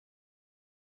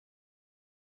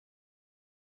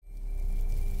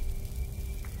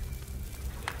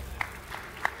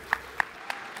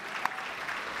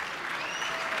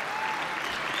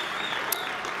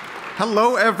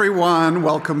Hello, everyone.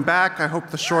 Welcome back. I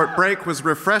hope the short break was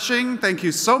refreshing. Thank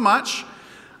you so much.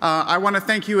 I want to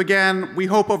thank you again. We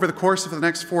hope over the course of the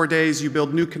next 4 days you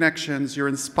build new connections, you're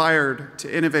inspired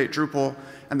to innovate Drupal,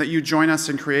 and that you join us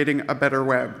in creating a better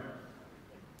web.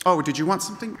 Oh, did you want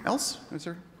something else? Is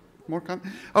there more?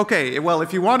 Okay, well,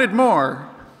 if you wanted more,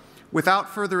 without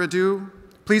further ado,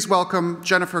 please welcome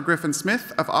Jennifer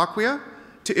Griffin-Smith of Acquia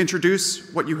to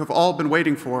introduce what you have all been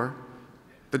waiting for,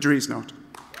 the Driesnote.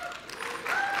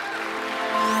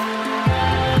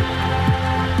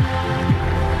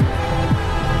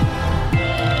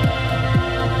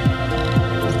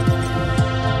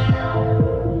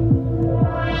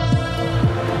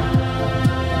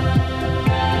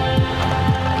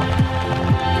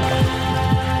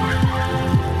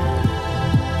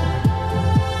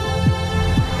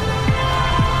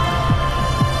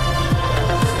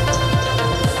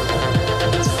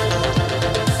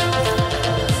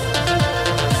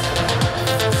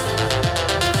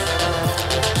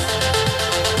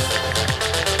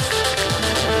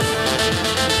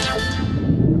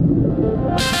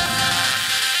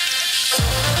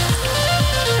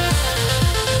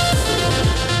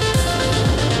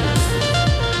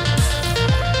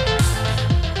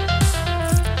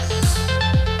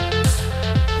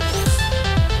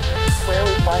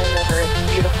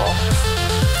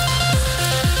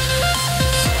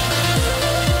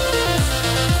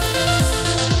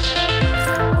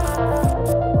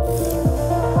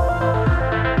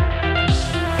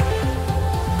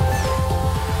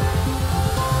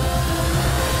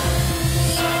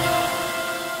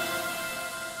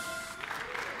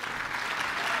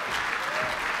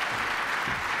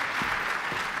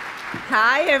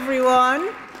 Hi, everyone.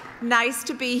 Nice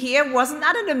to be here. Wasn't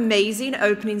that an amazing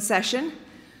opening session?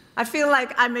 I feel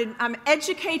like I'm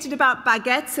educated about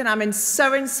baguettes, and I'm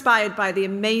so inspired by the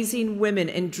amazing women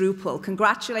in Drupal.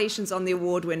 Congratulations on the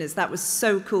award winners. That was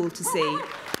so cool to see.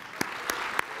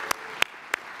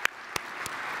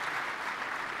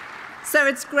 So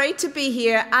it's great to be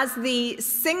here. As the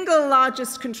single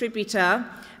largest contributor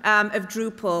of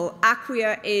Drupal,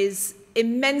 Acquia is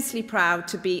immensely proud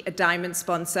to be a diamond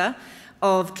sponsor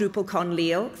of DrupalCon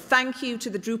Lille. Thank you to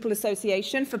the Drupal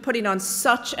Association for putting on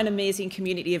such an amazing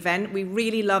community event. We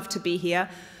really love to be here.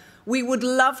 We would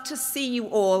love to see you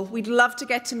all. We'd love to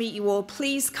get to meet you all.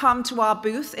 Please come to our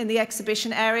booth in the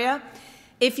exhibition area.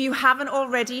 If you haven't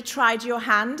already tried your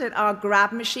hand at our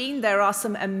grab machine, there are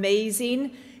some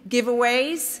amazing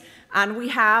giveaways, and we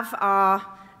have our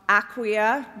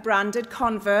Acquia branded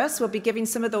Converse. We'll be giving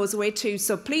some of those away too,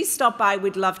 so please stop by.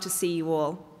 We'd love to see you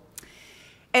all.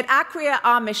 At Acquia,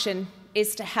 our mission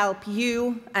is to help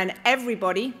you and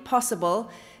everybody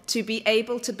possible to be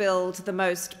able to build the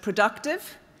most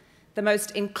productive, the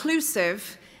most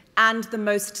inclusive, and the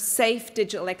most safe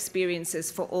digital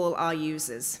experiences for all our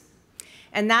users.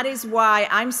 And that is why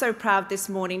I'm so proud this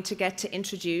morning to get to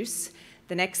introduce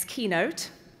the next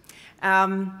keynote.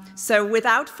 So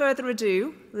without further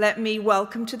ado, let me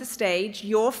welcome to the stage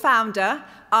your founder,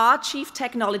 our Chief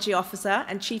Technology Officer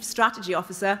and Chief Strategy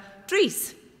Officer,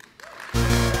 Dries.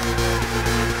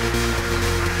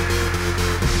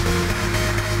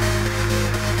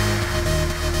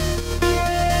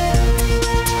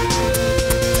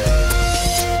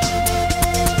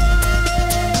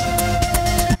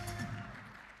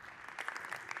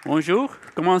 Bonjour,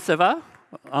 comment ça va?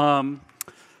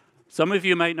 Some of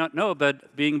you might not know,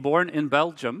 but being born in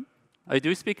Belgium, I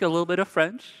do speak a little bit of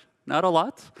French, not a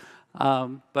lot.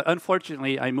 But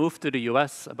unfortunately, I moved to the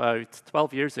US about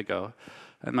 12 years ago,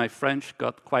 and my French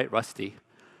got quite rusty.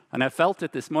 And I felt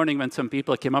it this morning when some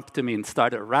people came up to me and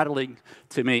started rattling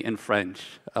to me in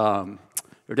French.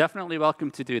 You're definitely welcome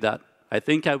to do that. I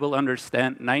think I will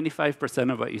understand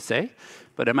 95% of what you say,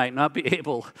 but I might not be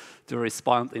able to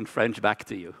respond in French back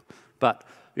to you. But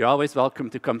you're always welcome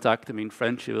to come talk to me in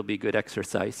French. It will be good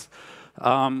exercise.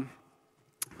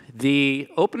 The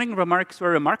opening remarks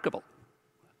were remarkable.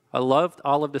 I loved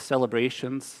all of the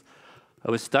celebrations.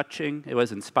 It was touching. It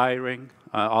was inspiring,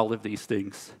 all of these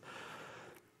things.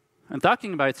 And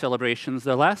talking about celebrations,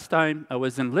 the last time I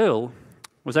was in Lille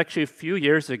was actually a few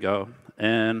years ago,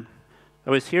 and I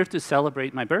was here to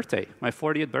celebrate my birthday, my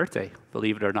 40th birthday,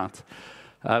 believe it or not,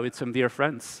 with some dear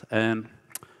friends. And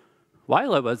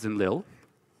while I was in Lille,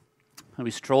 and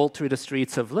we strolled through the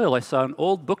streets of Lille, I saw an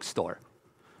old bookstore.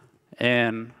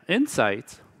 And inside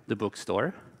the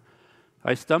bookstore,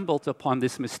 I stumbled upon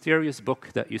this mysterious book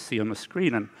that you see on the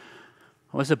screen. And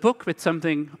it was a book with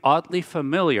something oddly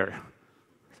familiar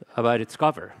about its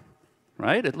cover,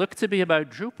 right? It looked to be about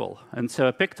Drupal. And so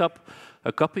I picked up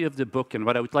a copy of the book. And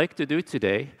what I would like to do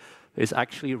today is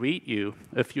actually read you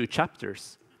a few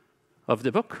chapters of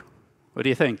the book. What do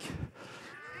you think?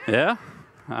 Yeah?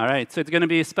 All right, so it's going to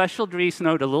be a special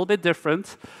Driesnote, a little bit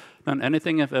different than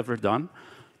anything I've ever done,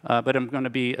 but I'm going to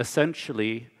be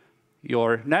essentially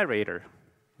your narrator,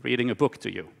 reading a book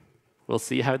to you. We'll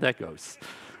see how that goes.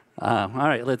 All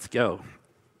right, let's go.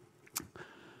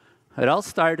 It all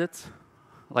started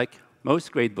like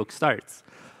most great book starts.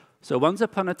 So once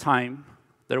upon a time,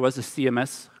 there was a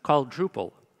CMS called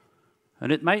Drupal.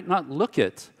 And it might not look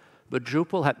it, but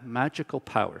Drupal had magical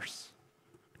powers.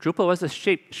 Drupal was a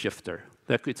shapeshifter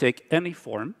that could take any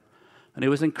form, and it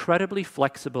was incredibly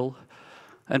flexible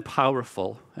and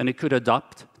powerful, and it could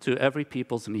adapt to every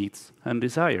people's needs and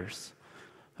desires.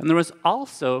 And there was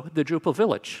also the Drupal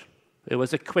village. It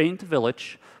was a quaint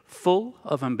village full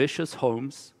of ambitious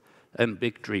homes and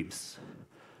big dreams.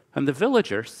 And the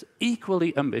villagers,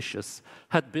 equally ambitious,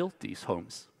 had built these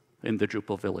homes in the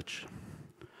Drupal village.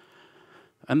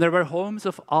 And there were homes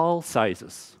of all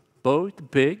sizes,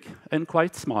 both big and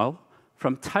quite small,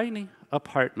 from tiny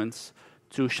apartments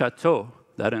to chateaux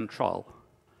that enthrall.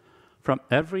 From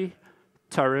every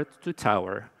turret to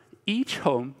tower, each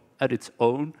home had its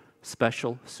own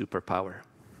special superpower.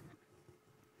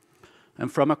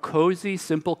 And from a cozy,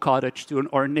 simple cottage to an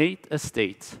ornate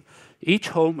estate, each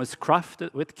home was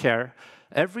crafted with care,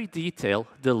 every detail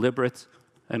deliberate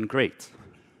and great.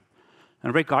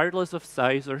 And regardless of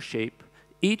size or shape,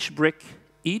 each brick,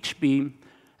 each beam,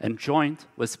 and joint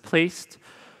was placed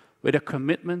with a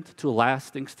commitment to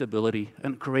lasting stability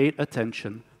and great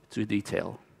attention to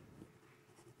detail.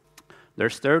 Their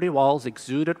sturdy walls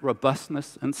exuded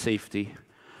robustness and safety.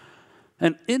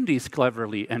 And in these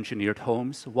cleverly engineered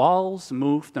homes, walls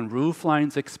moved and roof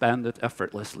lines expanded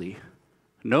effortlessly.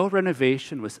 No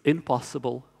renovation was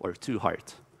impossible or too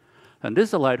hard. And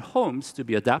this allowed homes to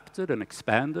be adapted and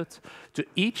expanded to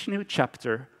each new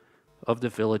chapter of the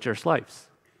villagers' lives.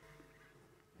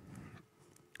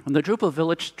 And the Drupal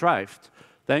village thrived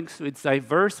thanks to its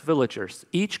diverse villagers,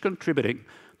 each contributing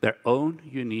their own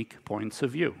unique points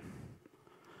of view.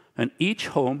 And each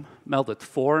home melded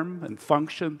form and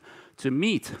function to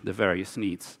meet the various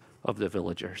needs of the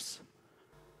villagers.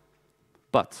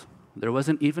 But there was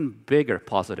an even bigger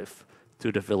positive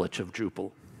to the village of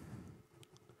Drupal.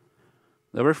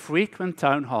 There were frequent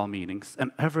town hall meetings,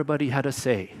 and everybody had a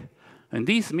say. And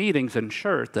these meetings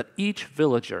ensured that each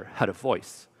villager had a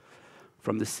voice.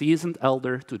 From the seasoned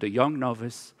elder to the young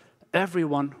novice,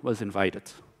 everyone was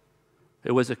invited.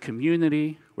 It was a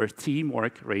community where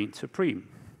teamwork reigned supreme.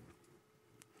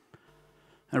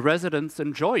 And residents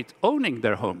enjoyed owning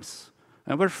their homes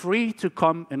and were free to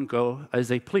come and go as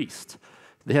they pleased.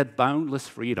 They had boundless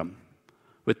freedom,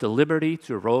 with the liberty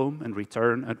to roam and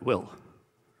return at will.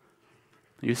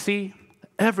 You see,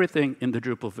 everything in the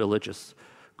Drupal villages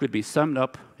could be summed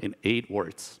up in 8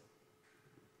 words.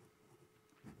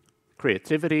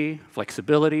 Creativity,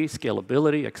 flexibility,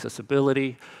 scalability,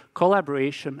 accessibility,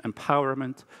 collaboration,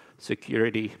 empowerment,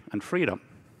 security, and freedom.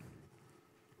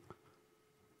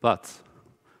 But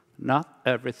not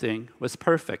everything was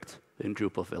perfect in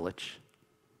Drupal village.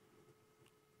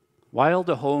 While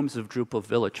the homes of Drupal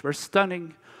village were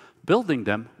stunning, building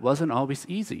them wasn't always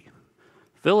easy.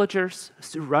 Villagers,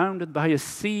 surrounded by a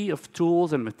sea of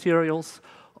tools and materials,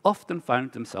 often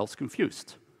found themselves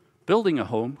confused. Building a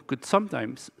home could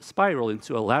sometimes spiral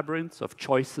into a labyrinth of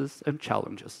choices and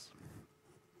challenges.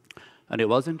 And it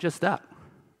wasn't just that.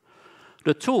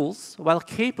 The tools, while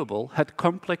capable, had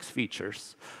complex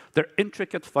features. Their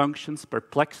intricate functions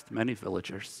perplexed many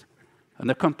villagers. And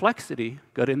the complexity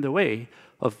got in the way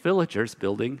of villagers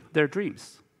building their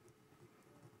dreams.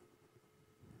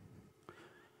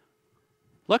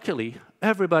 Luckily,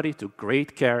 everybody took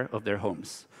great care of their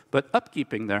homes, but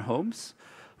upkeeping their homes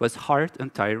was hard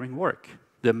and tiring work.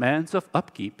 Demands of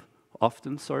upkeep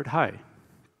often soared high.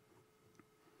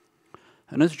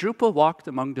 And as Drupal walked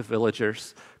among the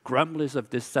villagers, grumblings of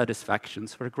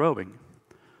dissatisfactions were growing.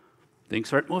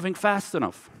 Things aren't moving fast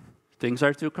enough. Things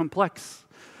are too complex.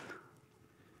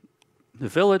 The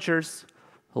villagers,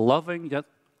 loving yet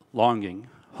longing,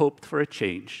 hoped for a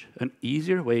change, an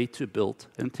easier way to build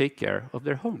and take care of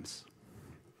their homes.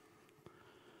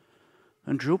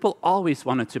 And Drupal always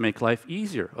wanted to make life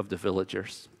easier of the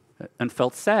villagers and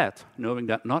felt sad knowing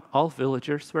that not all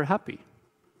villagers were happy,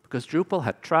 because Drupal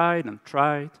had tried and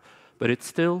tried, but it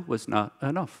still was not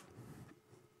enough.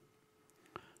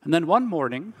 And then one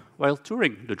morning, while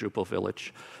touring the Drupal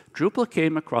village, Drupal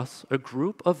came across a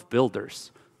group of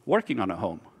builders working on a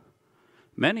home.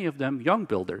 Many of them young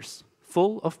builders,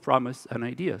 full of promise and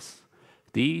ideas.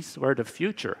 These were the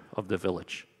future of the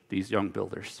village, these young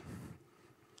builders.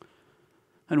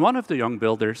 And one of the young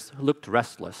builders looked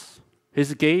restless,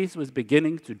 His gaze was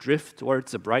beginning to drift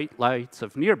towards the bright lights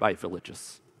of nearby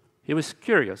villages. He was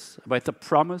curious about the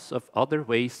promise of other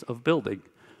ways of building,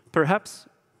 perhaps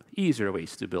easier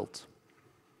ways to build.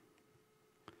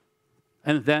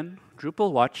 And then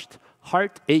Drupal watched,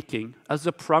 heart aching, as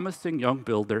the promising young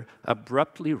builder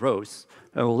abruptly rose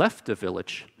and left the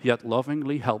village he had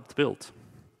lovingly helped build.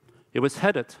 He was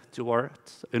headed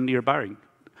towards a neighboring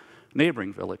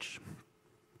village.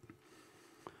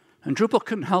 And Drupal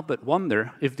couldn't help but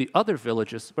wonder if the other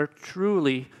villages were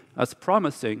truly as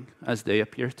promising as they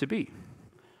appeared to be.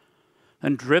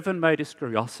 And driven by this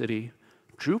curiosity,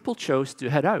 Drupal chose to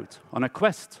head out on a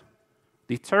quest,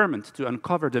 determined to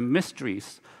uncover the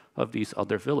mysteries of these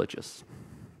other villages.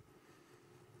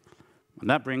 And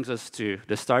that brings us to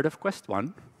the start of quest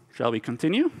 1. Shall we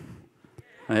continue?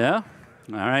 Yeah?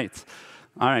 All right.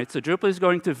 All right, so Drupal is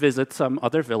going to visit some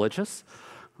other villages.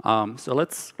 So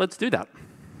let's do that.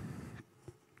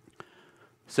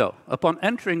 So, upon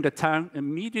entering the town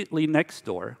immediately next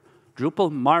door,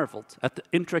 Drupal marveled at the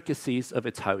intricacies of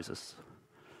its houses.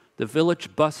 The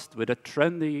village buzzed with a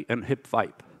trendy and hip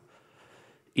vibe.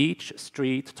 Each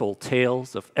street told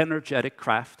tales of energetic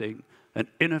crafting and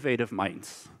innovative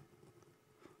minds.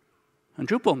 And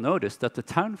Drupal noticed that the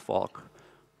townfolk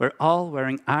were all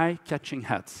wearing eye-catching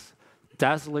hats,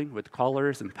 dazzling with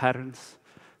colors and patterns,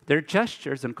 their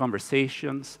gestures and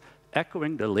conversations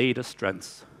echoing the latest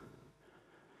trends.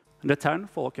 And the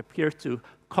townfolk appeared to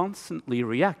constantly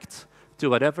react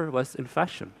to whatever was in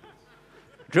fashion.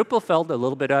 Drupal felt a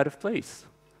little bit out of place.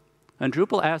 And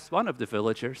Drupal asked one of the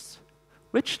villagers,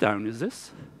 "Which town is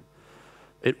this?"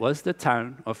 It was the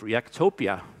town of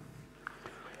Reactopia.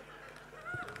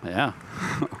 Yeah.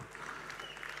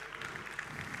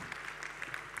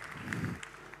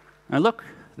 And look,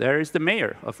 there is the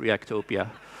mayor of Reactopia.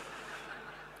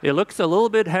 It looks a little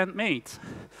bit handmade.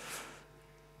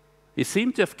 He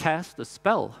seemed to have cast a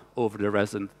spell over the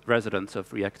residents of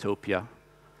Reactopia,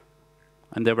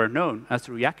 and they were known as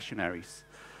reactionaries.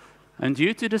 And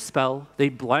due to the spell, they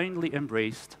blindly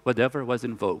embraced whatever was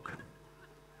in vogue.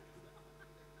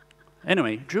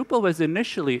 Anyway, Drupal was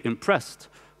initially impressed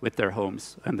with their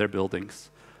homes and their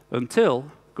buildings,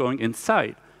 until going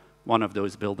inside one of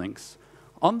those buildings.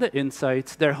 On the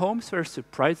insides, their homes were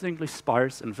surprisingly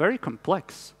sparse and very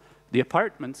complex. The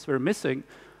apartments were missing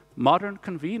modern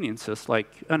conveniences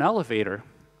like an elevator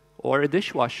or a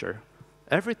dishwasher.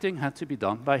 Everything had to be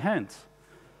done by hand.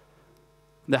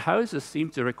 The houses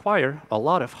seemed to require a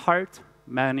lot of hard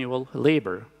manual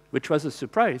labor, which was a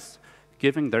surprise,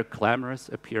 given their glamorous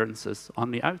appearances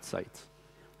on the outside.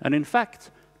 And in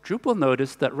fact, Drupal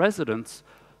noticed that residents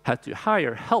had to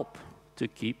hire help to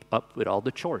keep up with all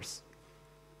the chores.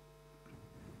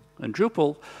 And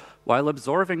Drupal, while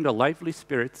absorbing the lively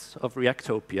spirits of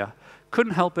Reactopia,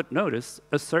 couldn't help but notice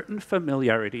a certain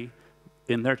familiarity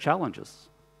in their challenges.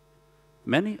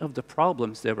 Many of the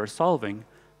problems they were solving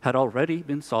had already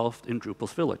been solved in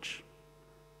Drupal's village.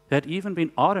 They had even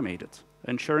been automated,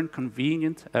 ensuring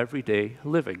convenient everyday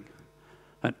living.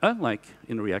 And unlike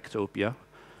in Reactopia,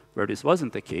 where this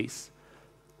wasn't the case,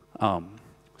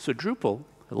 so Drupal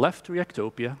left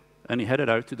Reactopia and he headed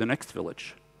out to the next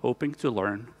village, hoping to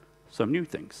learn some new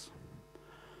things.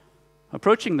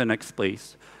 Approaching the next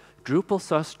place, Drupal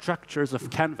saw structures of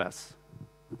canvas,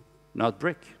 not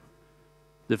brick.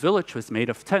 The village was made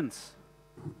of tents,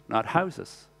 not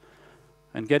houses.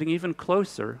 And getting even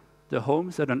closer, the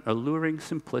homes had an alluring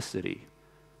simplicity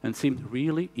and seemed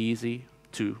really easy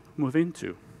to move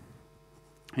into.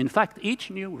 In fact, each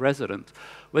new resident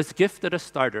was gifted a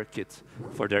starter kit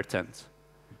for their tent,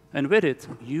 and with it,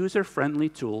 user-friendly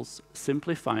tools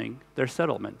simplifying their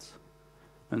settlement.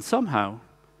 And somehow,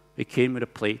 it came with a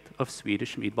plate of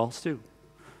Swedish meatballs too.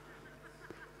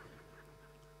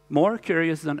 More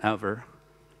curious than ever,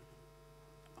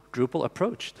 Drupal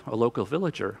approached a local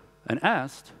villager and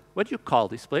asked, "What do you call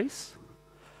this place?"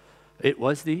 It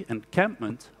was the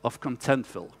encampment of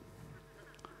Contentville.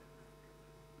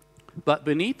 But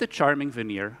beneath the charming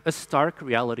veneer, a stark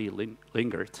reality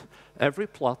lingered. Every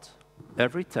plot,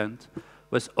 every tent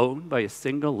was owned by a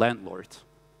single landlord.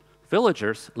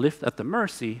 Villagers lived at the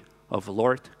mercy of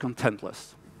Lord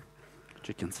Contentless, which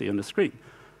you can see on the screen.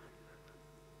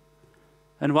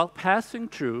 And while passing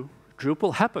through,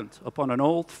 Drupal happened upon an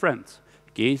old friend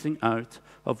gazing out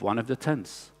of one of the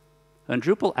tents. And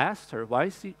Drupal asked her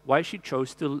why she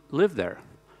chose to live there.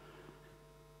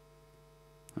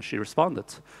 And she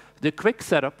responded, "The quick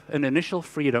setup and initial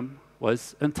freedom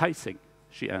was enticing,"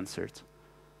 she answered.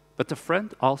 But the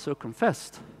friend also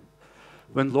confessed,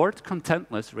 "When Lord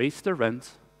Contentless raised the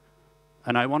rent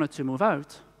and I wanted to move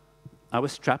out, I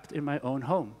was trapped in my own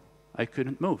home. I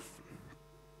couldn't move."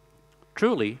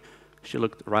 Truly, she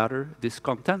looked rather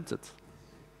discontented.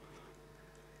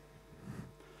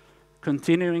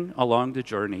 Continuing along the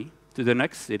journey to the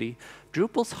next city,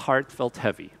 Drupal's heart felt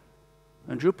heavy,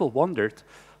 and Drupal wondered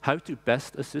how to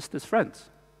best assist his friends.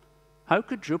 How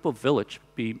could Drupal village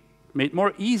be made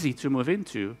more easy to move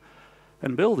into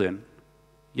and build in,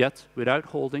 yet without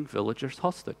holding villagers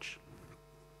hostage?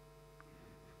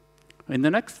 In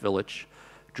the next village,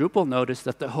 Drupal noticed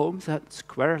that the homes had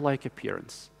square-like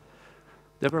appearance.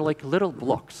 They were like little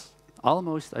blocks,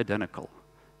 almost identical.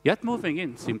 Yet moving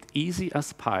in seemed easy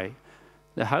as pie.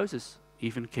 The houses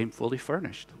even came fully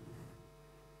furnished.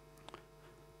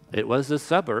 It was the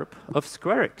suburb of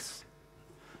Squarix.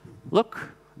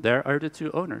 Look, there are the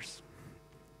two owners.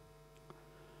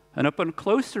 And upon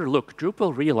closer look,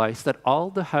 Drupal realized that all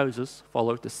the houses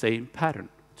followed the same pattern.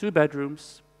 2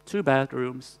 bedrooms, 2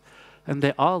 bathrooms, and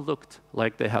they all looked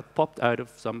like they had popped out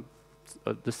of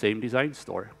the same design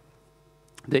store.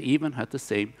 They even had the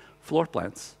same floor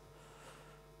plans.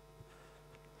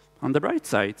 On the bright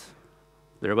side,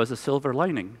 there was a silver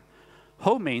lining.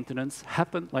 Home maintenance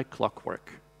happened like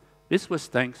clockwork. This was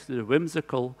thanks to the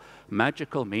whimsical,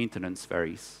 magical maintenance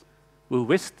fairies, who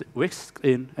whisked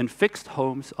in and fixed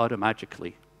homes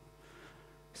automatically.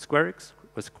 Squarix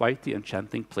was quite the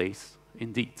enchanting place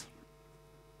indeed.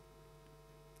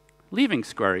 Leaving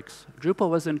Squarix, Drupal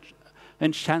was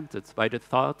enchanted by the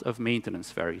thought of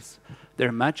maintenance fairies.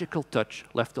 Their magical touch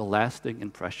left a lasting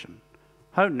impression.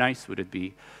 How nice would it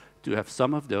be to have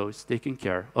some of those taking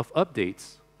care of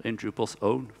updates in Drupal's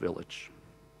own village?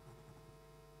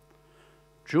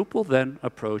 Drupal then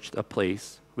approached a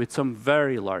place with some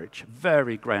very large,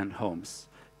 very grand homes.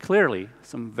 Clearly,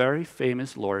 some very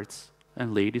famous lords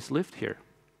and ladies lived here.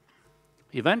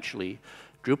 Eventually,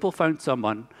 Drupal found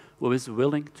someone who was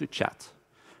willing to chat.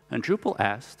 And Drupal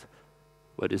asked,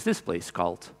 what is this place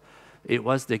called? It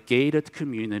was the gated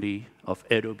community of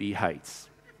Adobe Heights.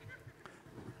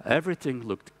 Everything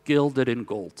looked gilded in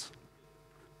gold.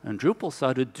 And Drupal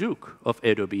saw the Duke of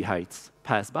Adobe Heights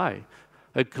pass by,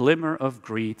 a glimmer of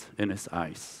greed in his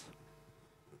eyes.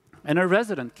 And a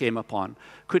resident came upon,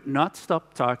 could not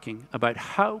stop talking about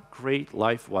how great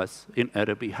life was in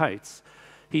Adobe Heights.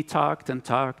 He talked,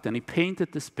 and he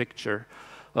painted this picture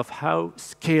of how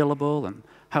scalable and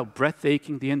how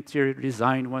breathtaking the interior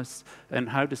design was, and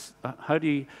how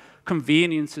the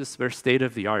conveniences were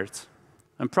state-of-the-art.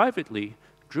 And privately,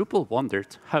 Drupal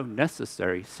wondered how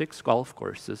necessary 6 golf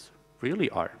courses really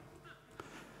are.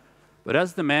 But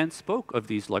as the man spoke of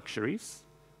these luxuries,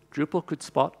 Drupal could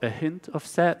spot a hint of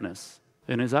sadness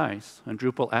in his eyes, and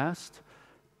Drupal asked,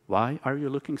 "Why are you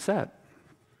looking sad?"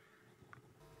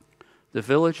 The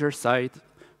villager sighed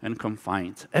and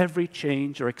complained. Every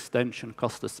change or extension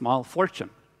costs a small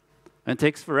fortune and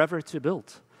takes forever to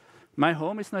build. My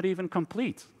home is not even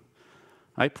complete.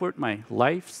 I poured my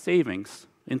life savings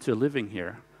into living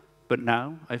here, but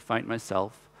now I find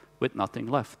myself with nothing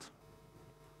left.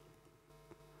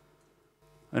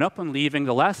 And upon leaving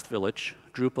the last village,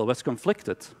 Drupal was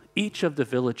conflicted. Each of the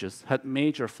villages had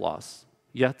major flaws,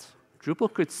 yet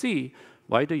Drupal could see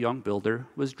why the young builder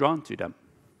was drawn to them.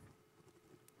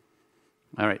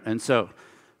 All right, and so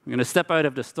I'm going to step out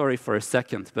of the story for a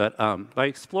second, but by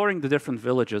exploring the different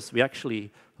villages, we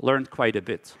actually learned quite a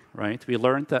bit, right? We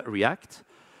learned that React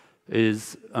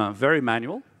is very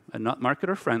manual and not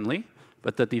marketer-friendly,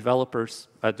 but that developers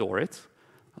adore it,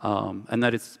 and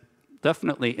that it's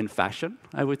definitely in fashion,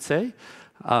 I would say.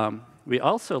 We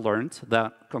also learned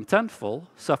that Contentful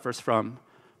suffers from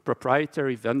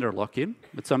proprietary vendor lock-in.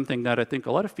 It's something that I think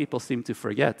a lot of people seem to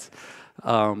forget.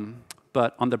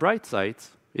 But on the bright side,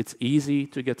 it's easy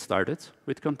to get started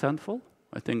with Contentful.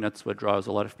 I think that's what draws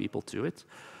a lot of people to it.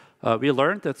 We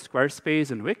learned that Squarespace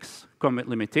and Wix come with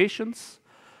limitations,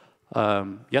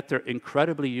 yet they're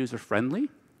incredibly user-friendly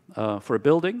for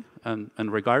building,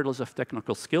 and regardless of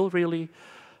technical skill, really.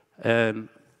 And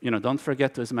don't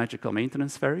forget those magical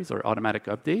maintenance fairies or automatic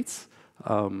updates.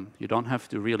 You don't have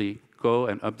to really go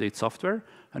and update software.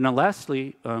 And then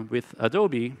lastly, with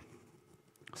Adobe,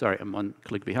 sorry, I'm one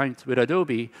click behind. With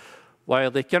Adobe,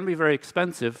 while they can be very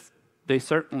expensive, they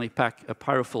certainly pack a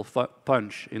powerful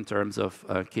punch in terms of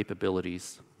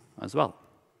capabilities as well,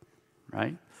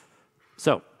 right?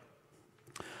 So,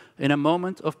 in a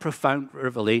moment of profound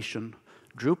revelation,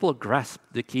 Drupal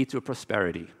grasped the key to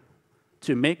prosperity.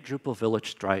 To make Drupal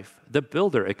Village thrive, the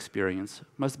builder experience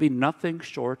must be nothing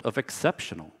short of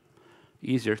exceptional.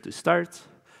 Easier to start,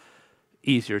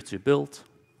 easier to build,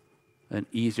 and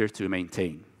easier to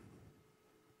maintain.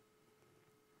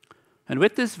 And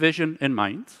with this vision in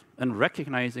mind, and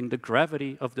recognizing the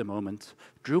gravity of the moment,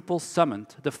 Drupal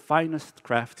summoned the finest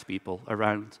craftspeople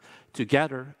around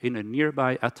together in a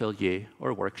nearby atelier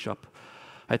or workshop.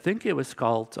 I think it was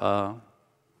called a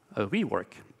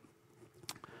WeWork.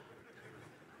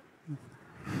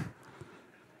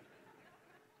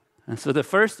 And so the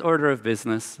first order of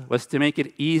business was to make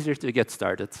it easier to get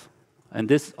started. And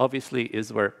this obviously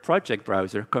is where Project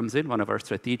Browser comes in, one of our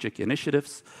strategic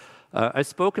initiatives. I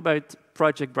spoke about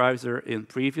Project Browser in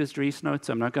previous Driesnote,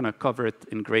 so I'm not going to cover it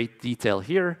in great detail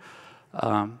here.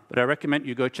 But I recommend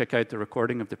you go check out the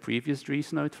recording of the previous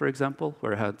Driesnote, for example,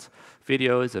 where it had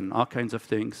videos and all kinds of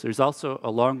things. There's also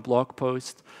a long blog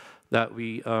post that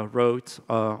we wrote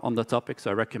on the topic,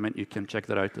 so I recommend you can check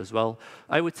that out as well.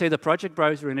 I would say the Project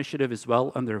Browser initiative is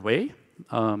well underway.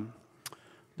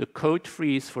 The code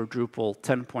freeze for Drupal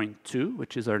 10.2,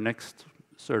 which is our next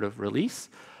sort of release,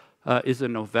 is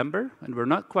in November, and we're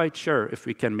not quite sure if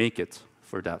we can make it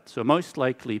for that. So most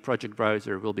likely, Project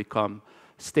Browser will become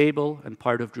stable and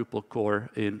part of Drupal core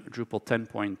in Drupal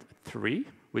 10.3,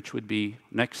 which would be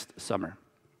next summer.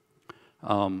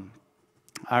 All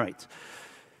right.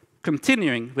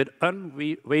 Continuing with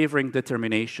unwavering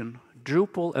determination,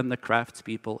 Drupal and the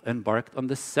craftspeople embarked on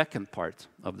the second part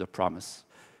of the promise,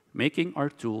 making our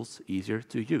tools easier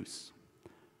to use.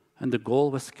 And the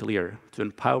goal was clear, to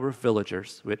empower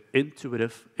villagers with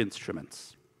intuitive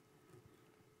instruments.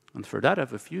 And for that, I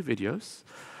have a few videos.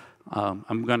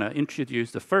 I'm going to introduce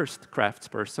the first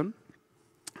craftsperson,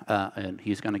 and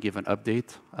he's going to give an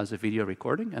update as a video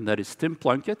recording, and that is Tim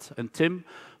Plunkett. And Tim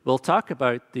will talk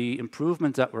about the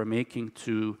improvements that we're making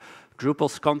to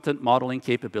Drupal's content modeling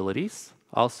capabilities,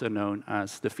 also known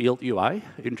as the field UI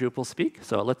in Drupal speak.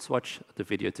 So let's watch the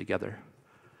video together.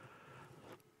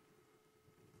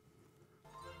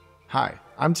 Hi,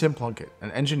 I'm Tim Plunkett, an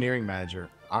engineering manager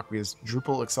at Acquia's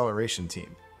Drupal acceleration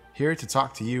team, here to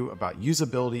talk to you about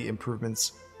usability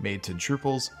improvements made to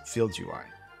Drupal's field UI.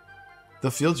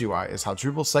 The field UI is how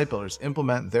Drupal site builders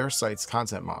implement their site's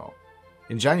content model.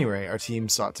 In January, our team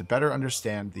sought to better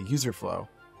understand the user flow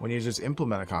when users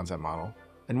implement a content model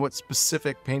and what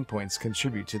specific pain points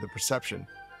contribute to the perception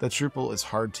that Drupal is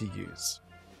hard to use.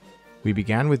 We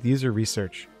began with user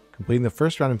research, completing the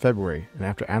first round in February, and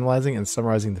after analyzing and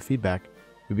summarizing the feedback,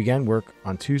 we began work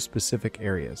on two specific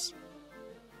areas.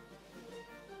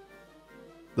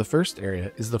 The first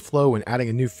area is the flow when adding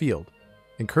a new field.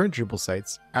 In current Drupal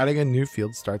sites, adding a new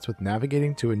field starts with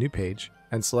navigating to a new page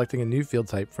and selecting a new field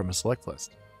type from a select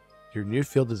list. Your new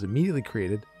field is immediately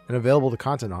created and available to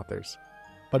content authors,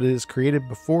 but it is created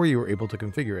before you are able to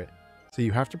configure it, so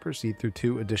you have to proceed through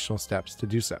two additional steps to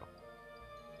do so.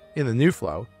 In the new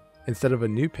flow, instead of a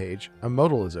new page, a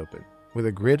modal is open, with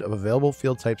a grid of available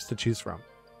field types to choose from.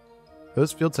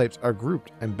 Those field types are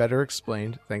grouped and better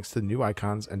explained thanks to new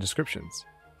icons and descriptions.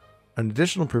 An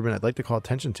additional improvement I'd like to call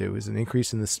attention to is an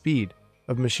increase in the speed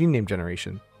of machine name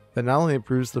generation that not only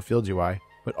improves the field UI,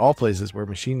 but all places where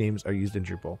machine names are used in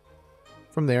Drupal.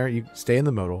 From there, you stay in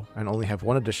the modal and only have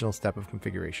one additional step of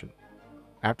configuration.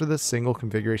 After this single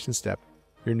configuration step,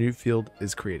 your new field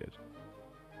is created.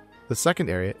 The second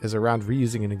area is around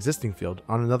reusing an existing field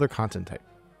on another content type.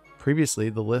 Previously,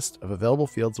 the list of available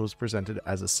fields was presented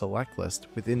as a select list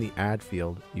within the Add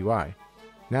Field UI.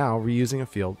 Now, reusing a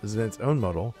field is in its own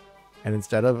modal, and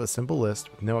instead of a simple list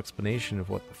with no explanation of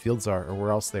what the fields are or where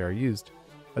else they are used,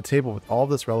 a table with all of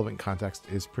this relevant context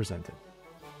is presented.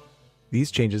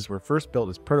 These changes were first built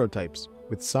as prototypes,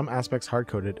 with some aspects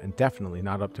hard-coded and definitely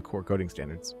not up to core coding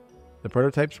standards. The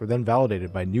prototypes were then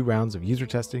validated by new rounds of user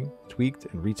testing, tweaked,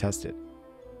 and retested.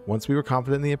 Once we were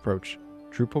confident in the approach,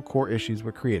 Drupal core issues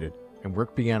were created, and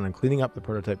work began on cleaning up the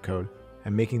prototype code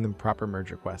and making them proper merge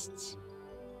requests.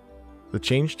 The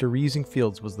change to reusing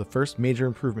fields was the first major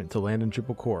improvement to land in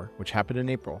Drupal core, which happened in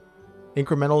April.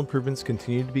 Incremental improvements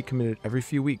continued to be committed every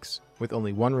few weeks, with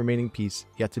only one remaining piece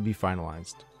yet to be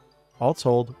finalized. All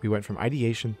told, we went from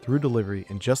ideation through delivery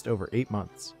in just over 8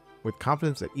 months, with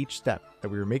confidence at each step that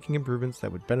we were making improvements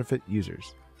that would benefit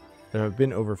users. There have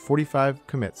been over 45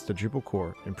 commits to Drupal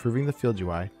core, improving the field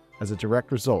UI as a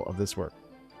direct result of this work.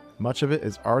 Much of it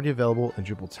is already available in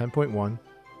Drupal 10.1,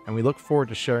 and we look forward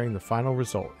to sharing the final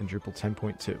result in Drupal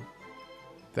 10.2.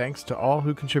 Thanks to all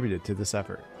who contributed to this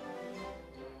effort.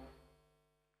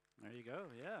 There you go,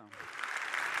 yeah.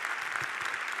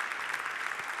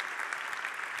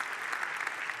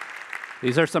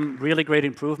 These are some really great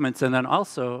improvements, and then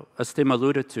also, as Tim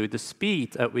alluded to, the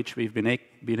speed at which we've been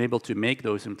able to make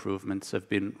those improvements have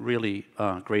been really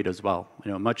great as well.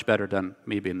 Much better than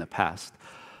maybe in the past.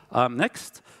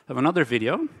 Next, I have another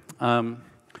video.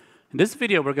 In this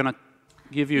video, we're going to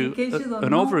give you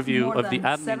an overview of the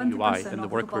admin UI and the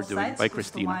work we're doing by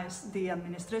Christina. Customize the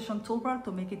administration toolbar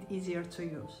to make it easier to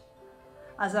use.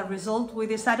 As a result, we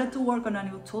decided to work on a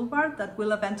new toolbar that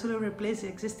will eventually replace the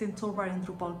existing toolbar in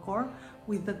Drupal core,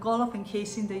 with the goal of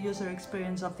enhancing the user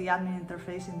experience of the admin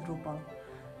interface in Drupal.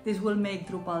 This will make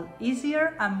Drupal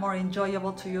easier and more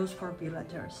enjoyable to use for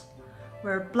villagers.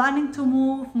 We're planning to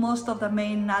move most of the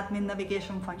main admin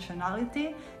navigation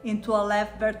functionality into a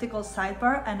left vertical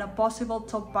sidebar and a possible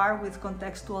top bar with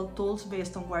contextual tools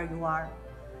based on where you are.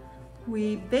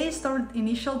 We based our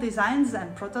initial designs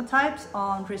and prototypes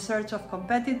on research of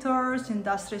competitors,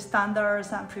 industry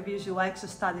standards, and previous UX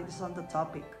studies on the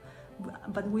topic.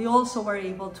 But we also were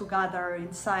able to gather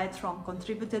insights from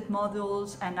contributed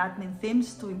modules and admin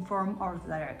themes to inform our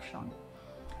direction.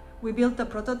 We built a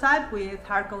prototype with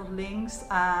hardcode links,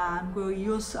 and we'll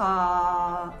use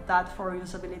that for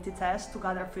usability tests to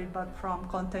gather feedback from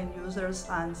content users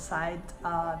and site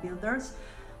builders.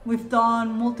 We've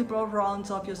done multiple rounds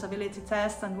of usability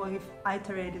tests, and we've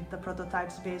iterated the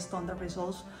prototypes based on the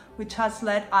results, which has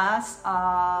led us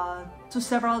to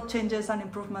several changes and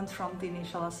improvements from the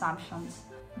initial assumptions.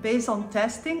 Based on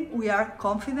testing, we are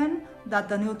confident that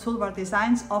the new toolbar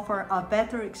designs offer a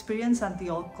better experience than the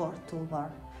old core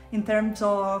toolbar. In terms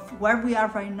of where we are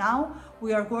right now,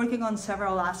 we are working on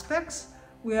several aspects.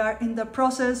 We are in the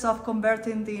process of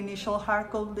converting the initial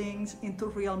hardcode links into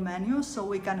real menus so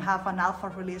we can have an alpha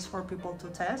release for people to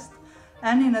test.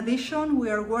 And in addition, we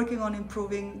are working on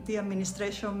improving the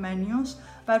administration menus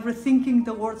by rethinking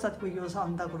the words that we use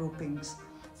on the groupings.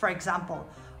 For example,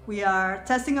 we are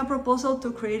testing a proposal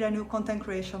to create a new content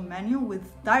creation menu with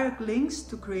direct links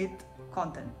to create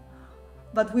content.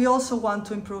 But we also want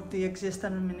to improve the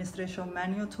existing administration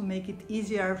menu to make it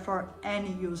easier for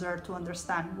any user to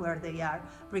understand where they are,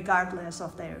 regardless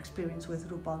of their experience with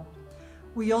Drupal.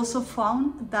 We also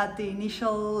found that the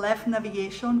initial left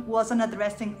navigation wasn't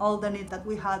addressing all the needs that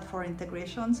we had for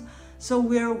integrations, so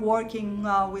we're working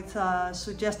with a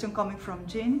suggestion coming from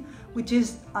Jean, which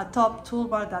is a top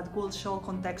toolbar that will show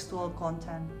contextual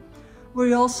content.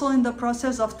 We're also in the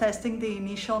process of testing the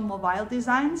initial mobile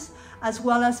designs, as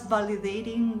well as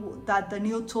validating that the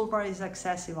new toolbar is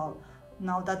accessible,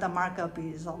 now that the markup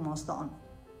is almost done.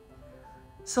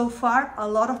 So far, a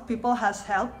lot of people has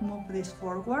helped move this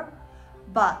forward,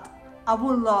 but I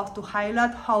would love to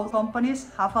highlight how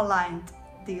companies have aligned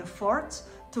the efforts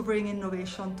to bring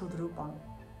innovation to Drupal.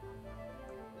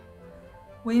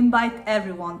 We invite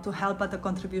everyone to help at the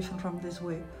contribution from this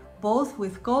week, both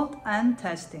with code and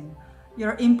testing.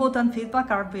 Your input and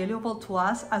feedback are valuable to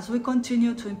us as we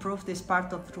continue to improve this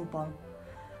part of Drupal.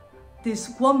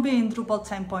 This won't be in Drupal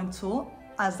 10.2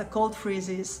 as the code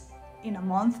freezes in a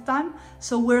month's time,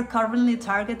 so we're currently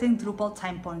targeting Drupal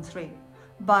 10.3.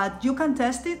 But you can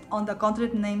test it on the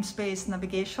content namespace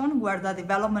navigation where the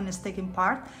development is taking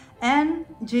part, and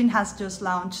Jean has just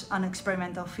launched an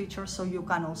experimental feature so you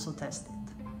can also test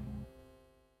it.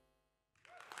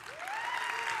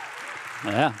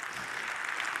 Yeah.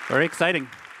 Very exciting.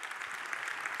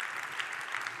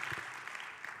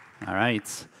 All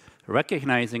right.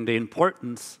 Recognizing the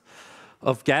importance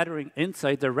of gathering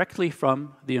insight directly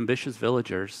from the ambitious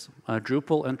villagers,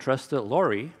 Drupal entrusted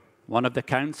Laurie, one of the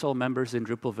council members in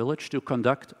Drupal Village, to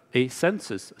conduct a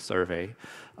census survey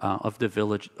of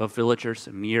villagers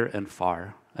near and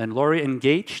far. And Laurie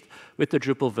engaged with the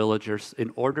Drupal villagers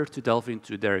in order to delve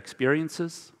into their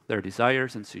experiences, their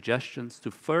desires and suggestions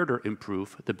to further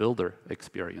improve the builder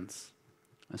experience.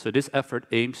 And so this effort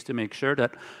aims to make sure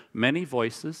that many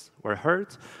voices were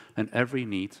heard and every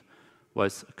need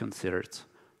was considered.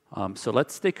 So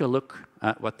let's take a look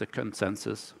at what the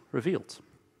consensus revealed.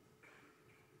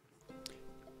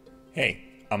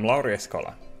 Hey, I'm Lauri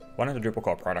Eskola, one of the Drupal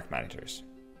core product managers.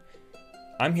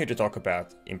 I'm here to talk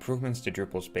about improvements to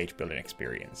Drupal's page building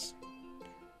experience.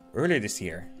 Earlier this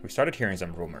year, we started hearing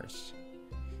some rumors.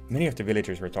 Many of the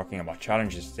villagers were talking about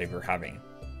challenges they were having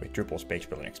with Drupal's page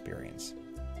building experience.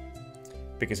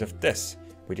 Because of this,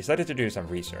 we decided to do some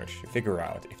research to figure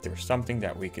out if there was something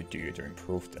that we could do to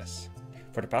improve this.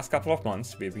 For the past couple of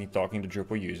months, we've been talking to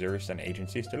Drupal users and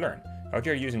agencies to learn how they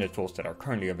are using the tools that are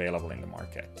currently available in the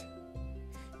market.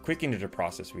 Quick into the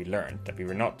process, we learned that we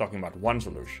were not talking about one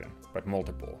solution, but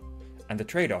multiple, and the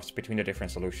trade-offs between the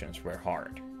different solutions were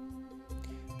hard.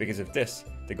 Because of this,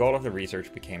 the goal of the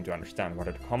research became to understand what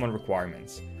are the common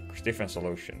requirements across different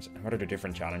solutions and what are the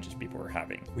different challenges people were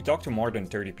having. We talked to more than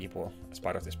 30 people as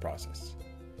part of this process.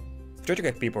 We tried to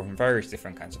get people from various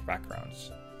different kinds of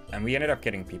backgrounds, and we ended up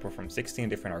getting people from 16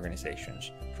 different organizations,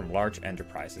 from large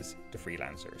enterprises to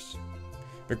freelancers.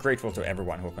 We're grateful to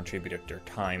everyone who contributed their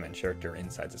time and shared their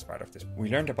insights as part of this. We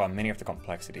learned about many of the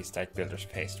complexities site builders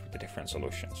faced with the different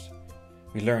solutions.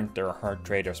 We learned there are hard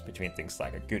trade-offs between things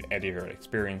like a good editor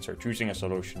experience or choosing a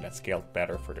solution that scaled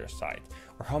better for their site,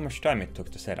 or how much time it took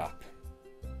to set up.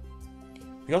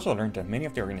 We also learned that many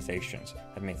of the organizations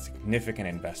had made significant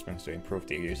investments to improve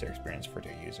the user experience for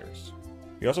their users.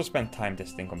 We also spent time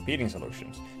testing competing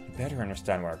solutions to better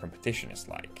understand what our competition is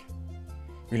like.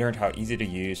 We learned how easy to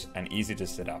use and easy to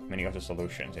set up many of the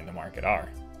solutions in the market are.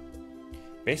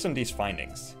 Based on these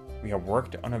findings, we have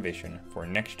worked on a vision for a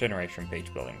next-generation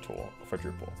page-building tool for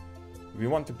Drupal. We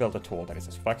want to build a tool that is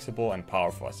as flexible and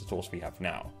powerful as the tools we have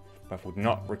now, but would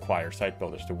not require site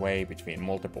builders to weigh between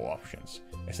multiple options.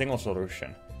 A single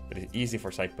solution that is easy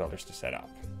for site builders to set up.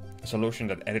 A solution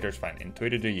that editors find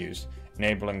intuitive to use,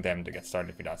 enabling them to get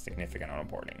started without significant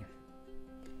onboarding.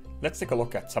 Let's take a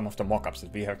look at some of the mockups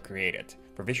that we have created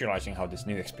for visualizing how this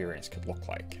new experience could look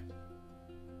like.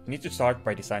 We need to start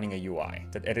by designing a UI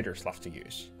that editors love to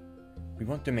use. We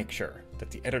want to make sure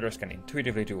that the editors can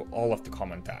intuitively do all of the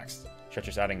common tasks, such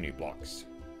as adding new blocks.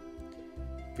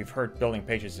 We've heard building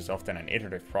pages is often an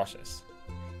iterative process.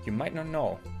 You might not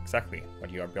know exactly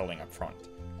what you are building up front.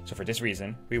 So for this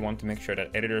reason, we want to make sure that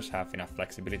editors have enough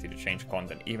flexibility to change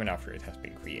content even after it has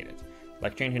been created,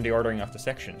 like changing the ordering of the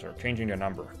sections or changing the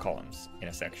number of columns in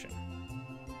a section.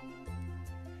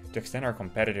 To extend our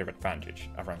competitive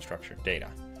advantage around structured data,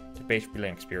 the page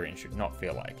building experience should not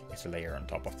feel like it's a layer on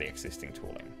top of the existing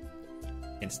tooling.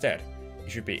 Instead,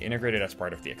 it should be integrated as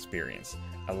part of the experience,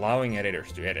 allowing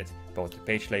editors to edit both the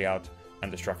page layout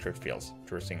and the structured fields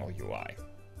through a single UI.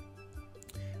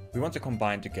 We want to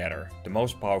combine together the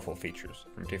most powerful features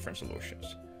from different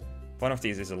solutions. One of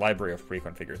these is a library of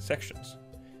pre-configured sections.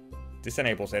 This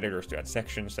enables editors to add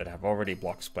sections that have already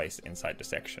blocks placed inside the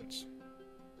sections.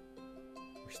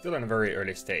 We're still in a very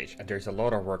early stage and there's a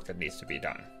lot of work that needs to be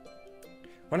done.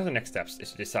 One of the next steps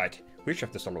is to decide which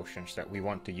of the solutions that we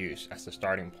want to use as the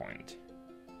starting point.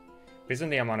 Based on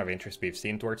the amount of interest we've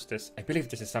seen towards this, I believe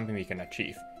this is something we can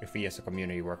achieve if we as a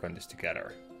community work on this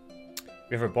together.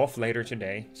 We have a BOF later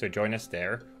today, so join us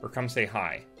there or come say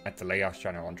hi at the Layouts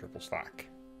channel on Drupal Slack.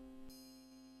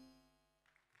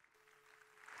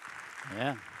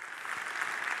 Yeah.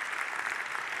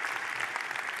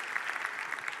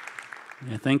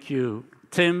 Thank you,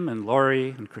 Tim and Laurie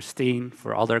and Christine,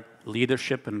 for all their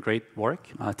leadership and great work.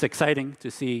 It's exciting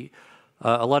to see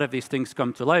a lot of these things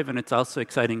come to life, and it's also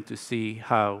exciting to see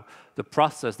how the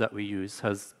process that we use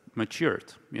has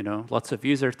matured. You know, lots of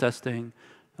user testing,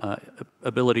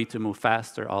 ability to move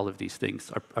faster, all of these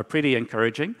things are pretty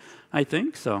encouraging, I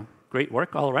think. So great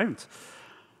work all around.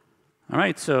 All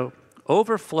right, so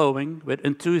overflowing with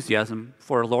enthusiasm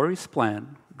for Laurie's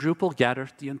plan, Drupal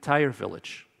gathered the entire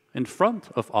village. In front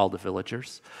of all the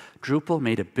villagers, Drupal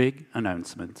made a big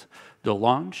announcement, the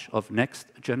launch of Next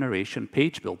Generation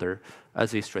Page Builder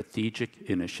as a strategic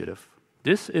initiative.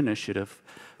 This initiative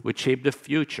would shape the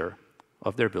future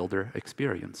of their builder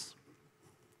experience.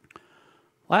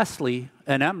 Lastly,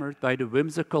 enamored by the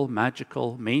whimsical,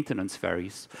 magical maintenance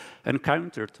fairies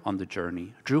encountered on the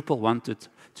journey, Drupal wanted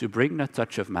to bring a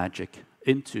touch of magic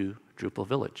into Drupal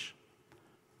Village.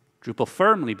 Drupal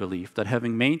firmly believed that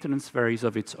having maintenance fairies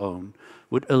of its own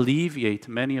would alleviate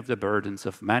many of the burdens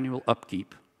of manual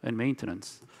upkeep and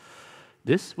maintenance.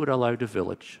 This would allow the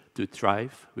village to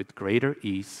thrive with greater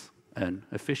ease and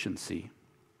efficiency.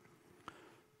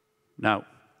 Now,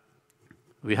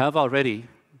 we have already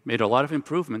made a lot of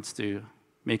improvements to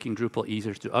making Drupal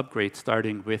easier to upgrade,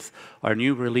 starting with our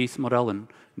new release model and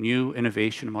new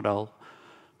innovation model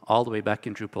all the way back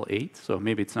in Drupal 8, so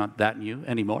maybe it's not that new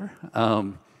anymore.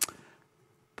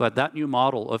 But that new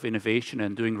model of innovation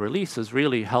and doing releases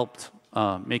really helped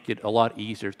make it a lot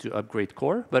easier to upgrade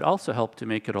core, but also helped to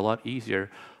make it a lot easier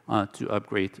to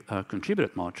upgrade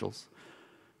contributed modules.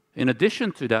 In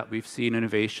addition to that, we've seen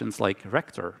innovations like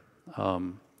Rector,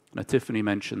 that Tiffany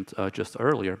mentioned just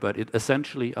earlier, but it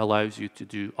essentially allows you to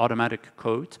do automatic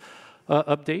code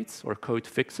updates or code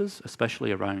fixes,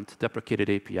 especially around deprecated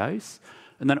APIs.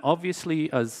 And then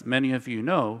obviously, as many of you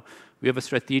know, we have a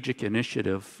strategic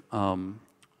initiative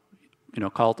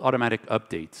called automatic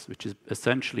updates, which is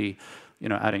essentially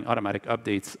adding automatic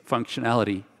updates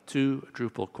functionality to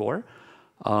Drupal core.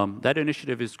 That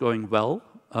initiative is going well.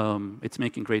 It's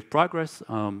making great progress.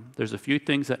 There's a few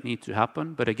things that need to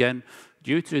happen, but again,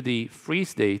 due to the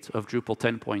freeze date of Drupal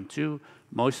 10.2,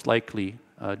 most likely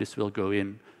this will go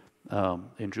in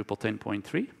Drupal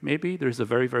 10.3. Maybe there's a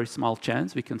very, very small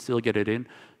chance we can still get it in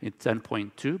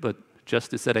 10.2, but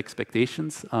just to set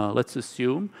expectations, let's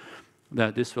assume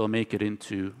that this will make it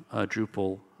into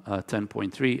Drupal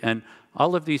 10.3. And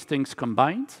all of these things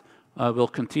combined will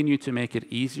continue to make it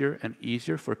easier and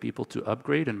easier for people to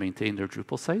upgrade and maintain their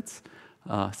Drupal sites.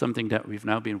 something that we've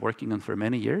now been working on for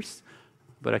many years.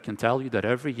 But I can tell you that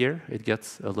every year it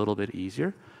gets a little bit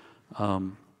easier.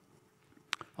 On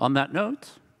that note,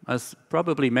 as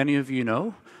probably many of you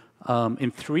know,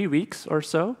 in 3 weeks or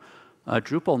so,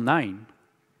 Drupal 9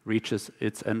 reaches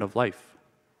its end of life.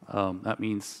 That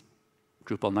means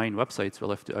Drupal 9 websites will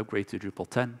have to upgrade to Drupal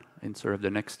 10 in sort of the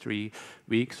next 3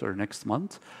 weeks or next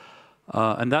month.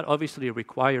 And that obviously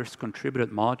requires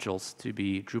contributed modules to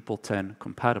be Drupal 10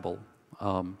 compatible.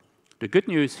 The good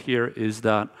news here is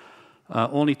that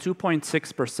only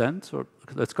 2.6%, or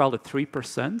let's call it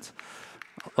 3%,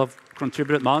 of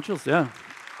contributed modules, yeah.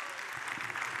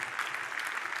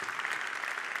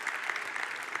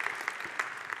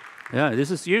 Yeah,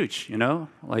 this is huge, you know,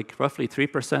 like roughly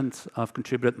 3% of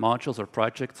contributed modules or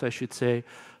projects, I should say,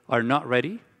 are not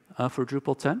ready for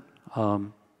Drupal 10.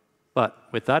 But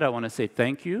with that, I want to say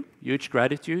thank you, huge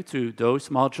gratitude to those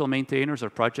module maintainers or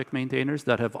project maintainers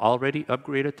that have already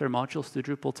upgraded their modules to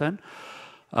Drupal 10.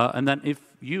 And then if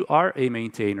you are a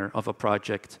maintainer of a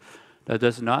project that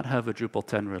does not have a Drupal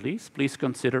 10 release, please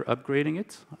consider upgrading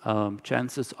it.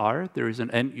 Chances are there is an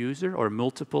end user or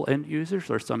multiple end users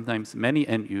or sometimes many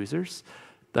end users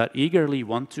that eagerly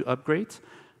want to upgrade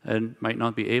and might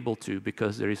not be able to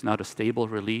because there is not a stable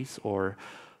release or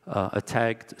a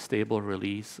tagged stable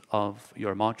release of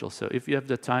your module. So if you have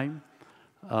the time,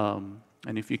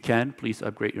 and if you can, please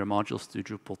upgrade your modules to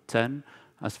Drupal 10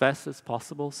 as fast as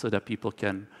possible so that people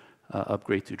can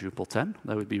upgrade to Drupal 10.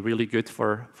 That would be really good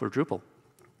for Drupal.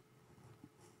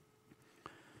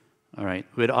 All right,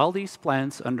 with all these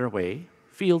plans underway,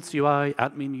 Fields UI,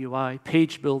 Admin UI,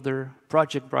 Page Builder,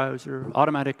 Project Browser,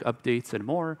 automatic updates, and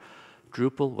more,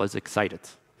 Drupal was excited.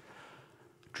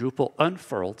 Drupal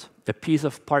unfurled a piece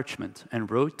of parchment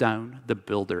and wrote down the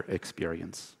builder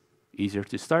experience. Easier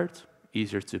to start,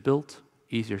 easier to build,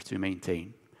 easier to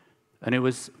maintain. And it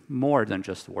was more than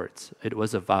just words. It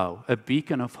was a vow, a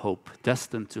beacon of hope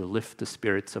destined to lift the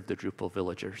spirits of the Drupal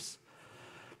villagers.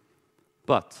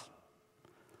 But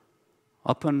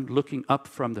upon looking up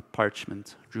from the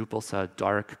parchment, Drupal saw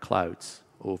dark clouds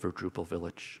over Drupal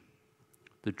village.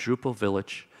 The Drupal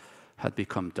village had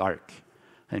become dark.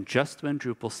 And just when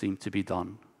Drupal seemed to be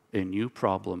done, a new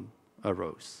problem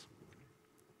arose.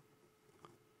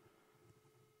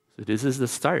 So this is the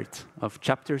start of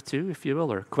chapter 2, if you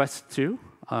will, or quest 2.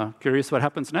 Curious what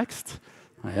happens next?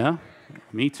 Yeah,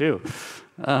 me too.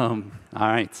 All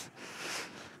right.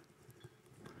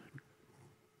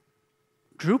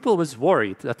 Drupal was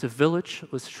worried that the village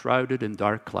was shrouded in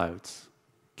dark clouds,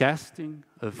 casting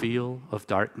a veil of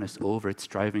darkness over its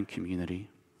thriving community.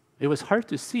 It was hard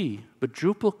to see, but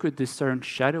Drupal could discern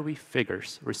shadowy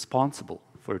figures responsible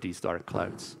for these dark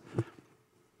clouds.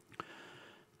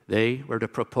 They were the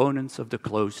proponents of the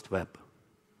closed web,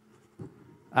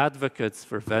 advocates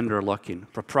for vendor lock-in,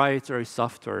 proprietary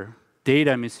software,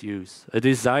 data misuse, a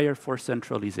desire for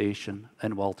centralization,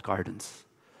 and walled gardens.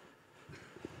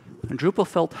 And Drupal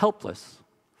felt helpless,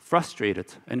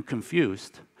 frustrated, and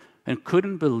confused, and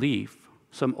couldn't believe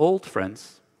some old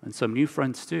friends, and some new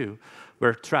friends too,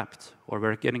 were trapped or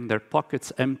were getting their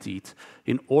pockets emptied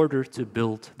in order to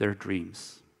build their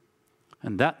dreams.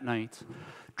 And that night,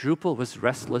 Drupal was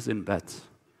restless in bed.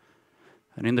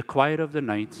 And in the quiet of the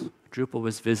night, Drupal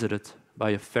was visited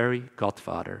by a fairy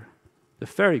godfather. The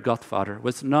fairy godfather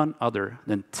was none other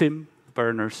than Tim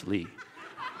Berners-Lee,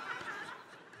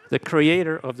 the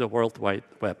creator of the World Wide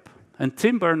Web. And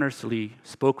Tim Berners-Lee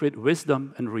spoke with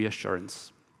wisdom and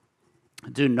reassurance.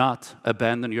 Do not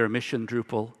abandon your mission,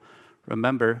 Drupal.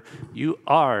 Remember, you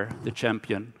are the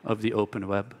champion of the open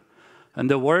web. And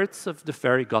the words of the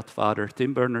fairy godfather,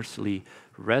 Tim Berners-Lee,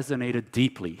 resonated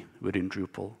deeply within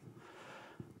Drupal.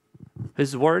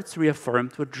 His words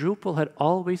reaffirmed what Drupal had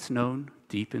always known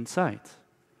deep inside,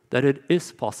 that it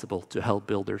is possible to help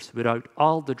builders without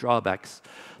all the drawbacks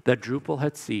that Drupal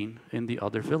had seen in the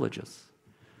other villages,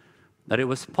 that it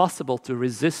was possible to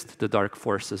resist the dark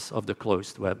forces of the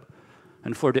closed web.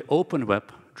 And for the open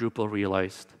web, Drupal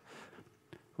realized,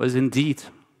 was indeed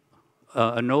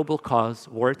a noble cause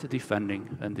worth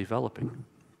defending and developing.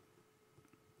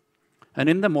 And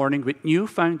in the morning, with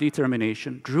newfound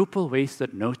determination, Drupal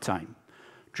wasted no time.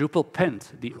 Drupal penned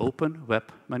the Open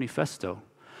Web Manifesto,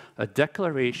 a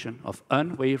declaration of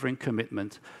unwavering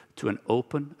commitment to an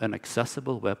open and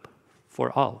accessible web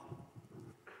for all.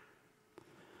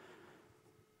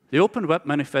 The Open Web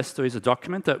Manifesto is a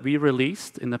document that we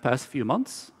released in the past few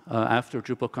months after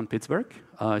DrupalCon Pittsburgh.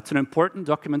 It's an important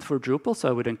document for Drupal, so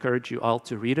I would encourage you all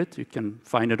to read it. You can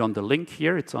find it on the link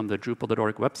here. It's on the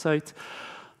Drupal.org website.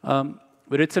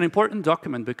 But it's an important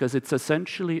document because it's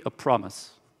essentially a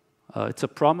promise It's a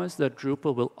promise that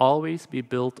Drupal will always be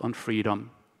built on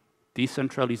freedom,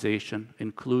 decentralization,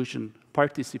 inclusion,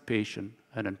 participation,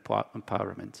 and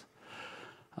empowerment.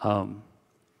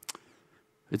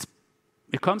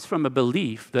 It comes from a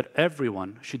belief that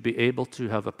everyone should be able to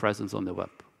have a presence on the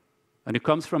web. And it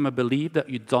comes from a belief that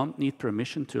you don't need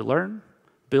permission to learn,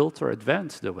 build, or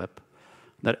advance the web.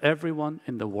 That everyone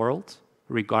in the world,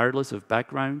 regardless of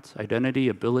background, identity,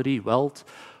 ability, wealth,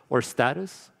 or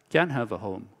status, can have a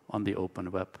home on the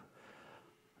open web.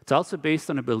 It's also based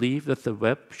on a belief that the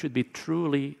web should be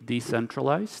truly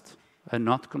decentralized and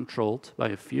not controlled by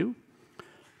a few,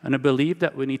 and a belief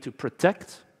that we need to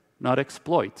protect, not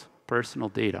exploit, personal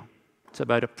data. It's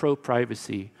about a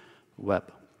pro-privacy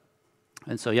web.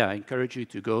 And so, yeah, I encourage you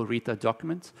to go read that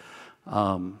document,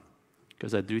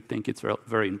 because I do think it's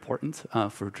very important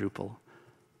for Drupal.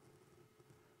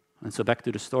 And so back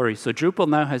to the story. So Drupal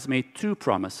now has made two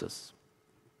promises.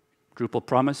 Drupal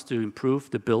promised to improve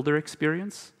the builder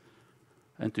experience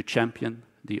and to champion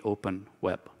the open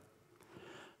web.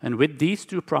 And with these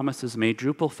two promises made,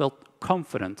 Drupal felt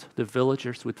confident the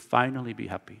villagers would finally be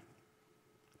happy.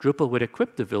 Drupal would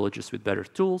equip the villagers with better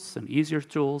tools and easier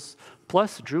tools.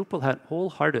 Plus, Drupal had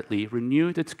wholeheartedly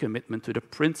renewed its commitment to the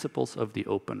principles of the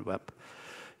open web.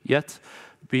 Yet,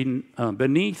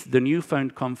 beneath the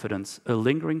newfound confidence, a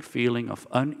lingering feeling of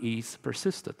unease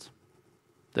persisted.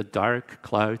 The dark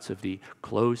clouds of the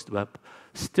closed web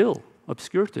still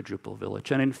obscured the Drupal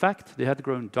village, and in fact, they had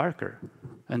grown darker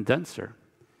and denser.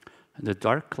 And the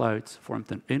dark clouds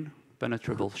formed an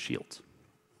impenetrable shield.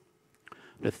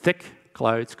 The thick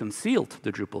clouds concealed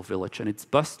the Drupal village and its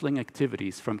bustling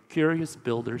activities from curious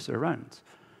builders around.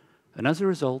 And as a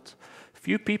result,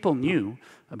 few people knew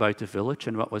about the village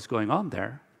and what was going on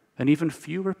there, and even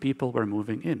fewer people were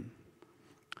moving in.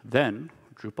 Then,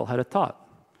 Drupal had a thought.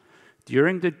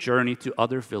 During the journey to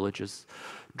other villages,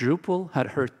 Drupal had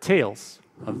heard tales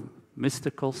of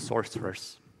mystical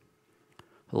sorcerers.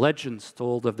 Legends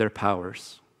told of their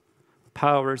powers,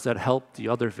 powers that helped the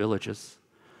other villages.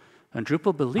 And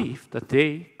Drupal believed that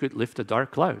they could lift the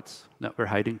dark clouds that were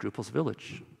hiding Drupal's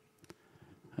village.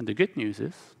 And the good news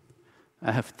is,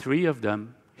 I have 3 of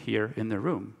them here in the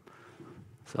room.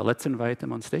 So let's invite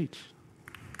them on stage.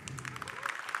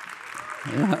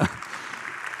 Yeah.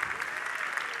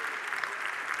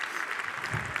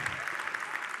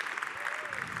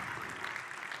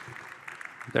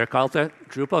 They're called the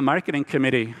Drupal Marketing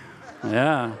Committee.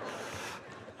 Yeah.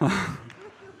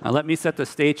 Now let me set the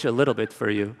stage a little bit for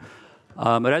you.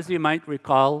 But as you might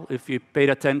recall, if you paid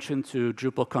attention to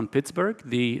DrupalCon Pittsburgh,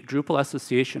 the Drupal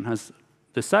Association has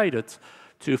decided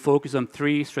to focus on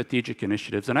 3 strategic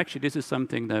initiatives. And actually, this is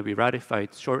something that we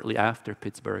ratified shortly after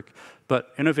Pittsburgh.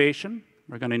 But innovation,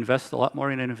 we're going to invest a lot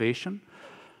more in innovation,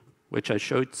 which I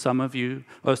showed some of you,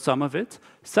 or some of it.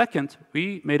 Second,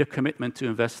 we made a commitment to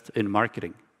invest in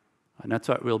marketing. And that's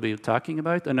what we'll be talking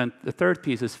about. And then the third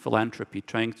piece is philanthropy,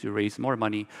 trying to raise more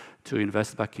money to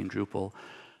invest back in Drupal.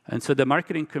 And so the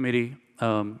marketing committee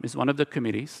is one of the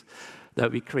committees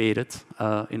that we created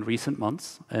in recent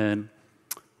months. And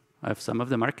I have some of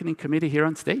the marketing committee here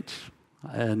on stage.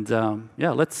 And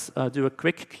yeah, let's do a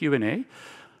quick Q&A.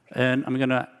 And I'm going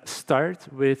to start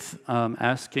with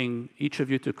asking each of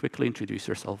you to quickly introduce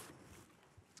yourself.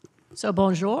 So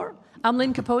bonjour, I'm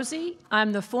Lynn Capozzi.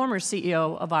 I'm the former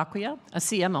CEO of Acquia, a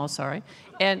CMO, sorry.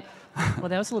 And, well,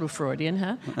 that was a little Freudian,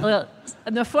 huh? Well,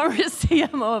 I'm the former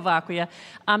CMO of Acquia.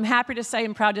 I'm happy to say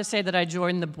and proud to say that I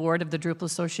joined the board of the Drupal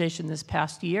Association this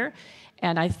past year.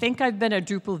 And I think I've been a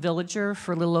Drupal villager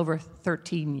for a little over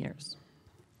 13 years.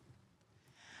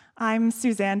 I'm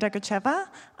Suzanne Degacheva.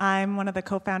 I'm one of the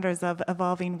co-founders of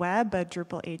Evolving Web, a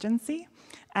Drupal agency.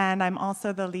 And I'm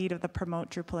also the lead of the Promote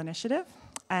Drupal initiative.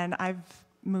 And I've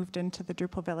moved into the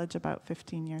Drupal village about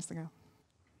 15 years ago.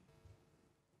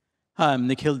 Hi, I'm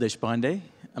Nikhil Deshpande.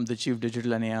 I'm the Chief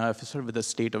Digital and AI Officer with the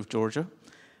state of Georgia.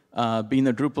 Been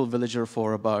a Drupal villager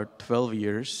for about 12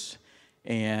 years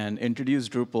and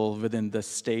introduced Drupal within the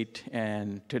state.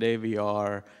 And today we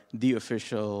are the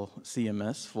official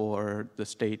CMS for the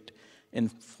state in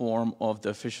form of the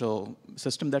official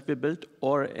system that we built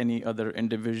or any other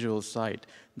individual site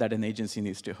that an agency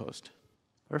needs to host.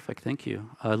 Perfect, thank you.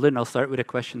 Lynn, I'll start with a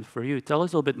question for you. Tell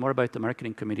us a little bit more about the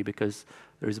marketing committee, because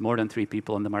there's more than 3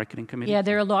 people on the marketing committee. Yeah,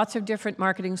 there are lots of different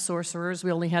marketing sorcerers.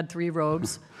 We only had 3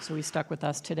 robes, so we stuck with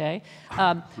us today.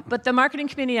 But the marketing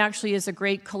committee actually is a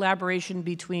great collaboration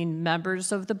between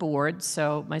members of the board.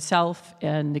 So myself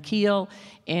and Nikhil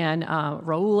and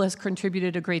Raul has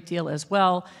contributed a great deal as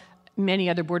well. Many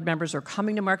other board members are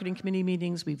coming to marketing committee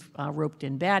meetings. We've roped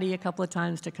in Batty a couple of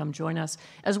times to come join us,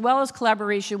 as well as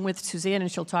collaboration with Suzanne, and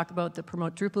she'll talk about the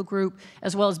Promote Drupal group,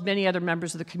 as well as many other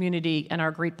members of the community and our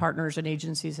great partners and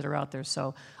agencies that are out there.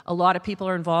 So a lot of people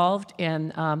are involved,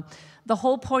 and the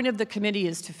whole point of the committee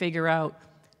is to figure out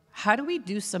how do we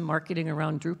do some marketing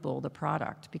around Drupal, the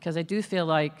product? Because I do feel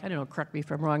like, I don't know, correct me if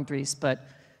I'm wrong, Dries, but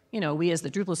we as the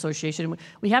Drupal Association,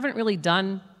 we haven't really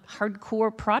done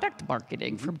hardcore product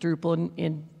marketing from Drupal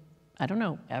in I don't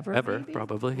know, ever maybe?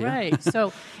 Probably, yeah. Right,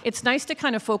 so it's nice to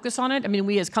kind of focus on it. I mean,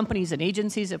 we as companies and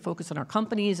agencies that focus on our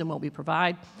companies and what we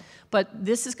provide, but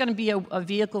this is going to be a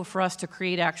vehicle for us to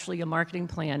create actually a marketing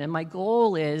plan, and my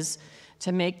goal is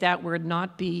to make that word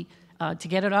not be, to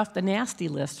get it off the nasty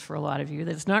list for a lot of you,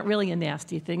 that it's not really a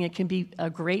nasty thing, it can be a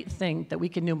great thing that we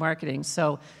can do marketing.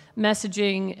 So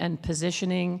messaging and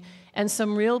positioning and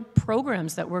some real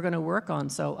programs that we're going to work on.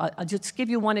 So I'll just give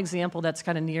you one example that's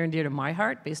kind of near and dear to my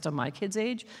heart based on my kids'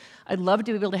 age. I'd love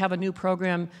to be able to have a new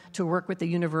program to work with the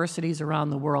universities around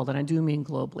the world, and I do mean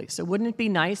globally. So wouldn't it be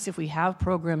nice if we have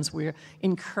programs where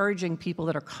encouraging people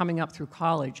that are coming up through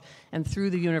college and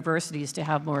through the universities to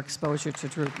have more exposure to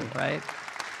Drupal, right?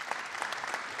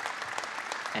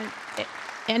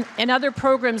 And other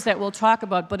programs that we'll talk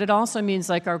about, but it also means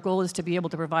like our goal is to be able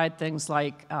to provide things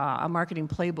like a marketing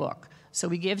playbook. So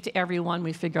we give to everyone,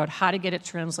 we figure out how to get it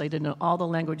translated in all the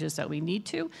languages that we need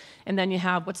to, and then you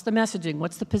have what's the messaging,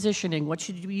 what's the positioning, what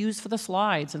should you use for the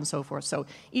slides, and so forth. So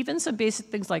even some basic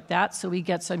things like that, so we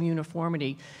get some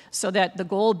uniformity. So that the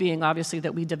goal being obviously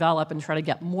that we develop and try to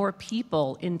get more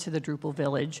people into the Drupal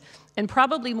village, and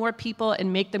probably more people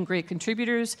and make them great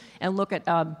contributors, and look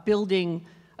at building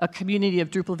a community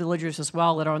of Drupal villagers as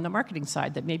well that are on the marketing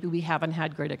side that maybe we haven't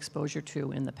had great exposure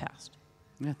to in the past.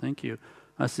 Yeah, thank you.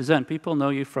 Suzanne, people know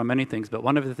you from many things, but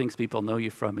one of the things people know you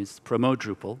from is Promote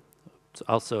Drupal. It's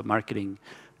also a marketing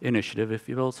initiative, if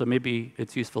you will. So maybe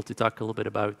it's useful to talk a little bit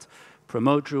about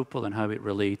Promote Drupal and how it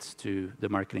relates to the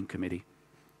marketing committee.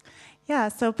 Yeah,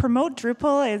 so Promote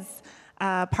Drupal is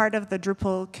part of the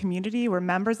Drupal community. We're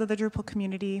members of the Drupal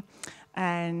community.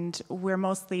 And we're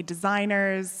mostly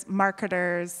designers,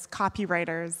 marketers,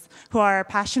 copywriters who are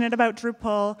passionate about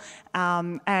Drupal.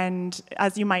 And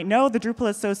as you might know, the Drupal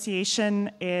Association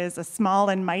is a small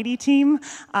and mighty team,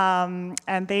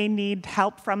 and they need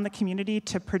help from the community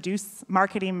to produce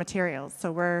marketing materials.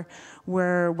 So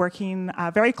we're working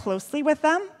very closely with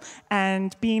them,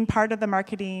 and being part of the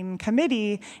marketing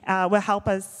committee will help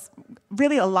us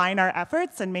really align our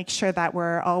efforts and make sure that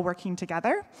we're all working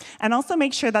together, and also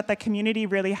make sure that the community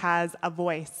really has a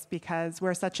voice, because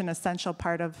we're such an essential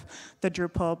part of the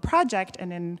Drupal project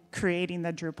and in creating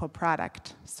the Drupal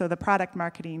product. So the product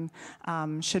marketing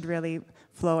should really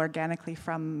flow organically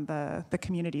from the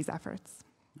community's efforts.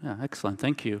 Yeah, excellent,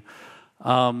 thank you.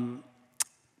 I'm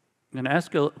going to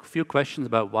ask a few questions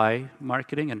about why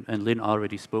marketing, and Lynn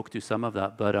already spoke to some of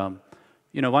that, but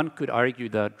one could argue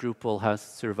that Drupal has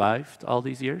survived all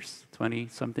these years,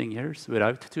 20-something years,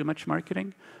 without too much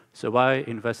marketing. So why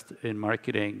invest in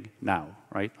marketing now,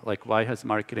 right? Like, why has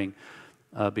marketing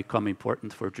become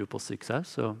important for Drupal's success?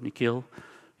 So, Nikhil,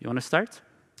 you want to start?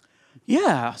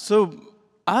 Yeah, so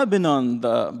I've been on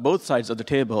both sides of the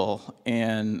table,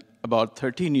 and about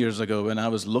 13 years ago, when I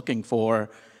was looking for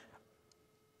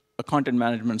a content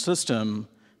management system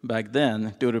back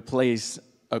then to replace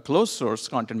a closed-source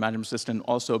content management system,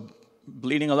 also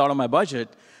bleeding a lot of my budget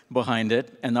behind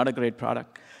it, and not a great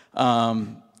product.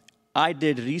 I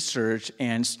did research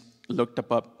and looked up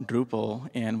Drupal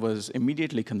and was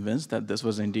immediately convinced that this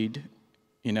was indeed,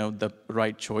 the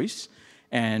right choice,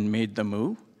 and made the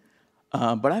move.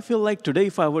 But I feel like today,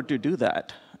 if I were to do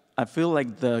that, I feel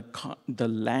like the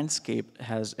landscape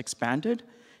has expanded,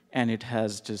 and it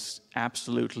has just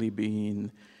absolutely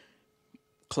been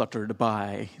cluttered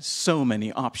by so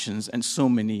many options and so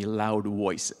many loud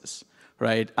voices.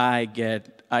 Right? I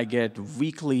get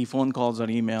weekly phone calls or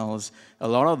emails. A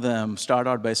lot of them start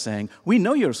out by saying, "We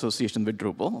know your association with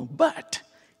Drupal, but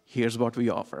here's what we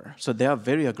offer." So they are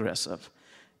very aggressive.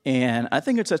 And I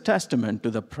think it's a testament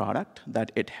to the product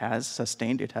that it has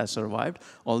sustained, it has survived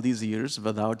all these years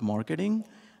without marketing.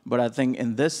 But I think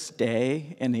in this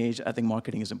day and age, I think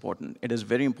marketing is important. It is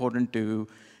very important to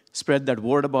spread that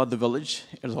word about the village.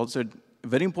 It is also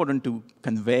very important to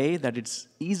convey that it's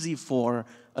easy for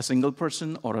a single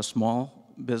person or a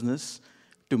small business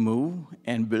to move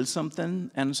and build something,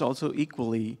 and it's also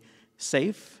equally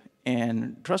safe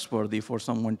and trustworthy for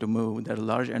someone to move their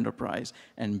large enterprise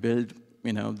and build,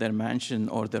 their mansion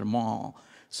or their mall.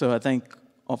 So I think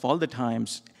of all the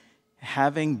times,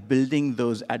 building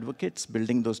those advocates,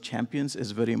 building those champions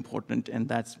is very important, and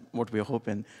that's what we're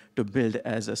hoping to build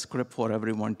as a script for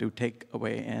everyone to take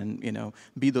away and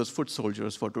be those foot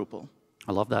soldiers for Drupal.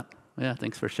 I love that. Yeah,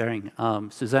 thanks for sharing.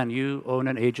 Suzanne, you own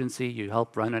an agency. You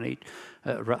help run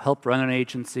an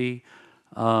agency.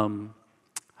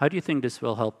 How do you think this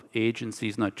will help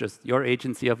agencies, not just your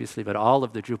agency, obviously, but all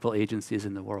of the Drupal agencies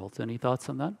in the world? Any thoughts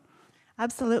on that?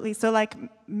 Absolutely. So like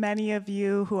many of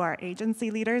you who are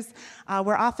agency leaders,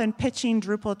 we're often pitching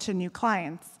Drupal to new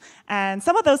clients. And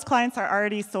some of those clients are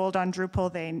already sold on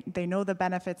Drupal. They know the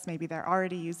benefits. Maybe they're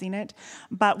already using it.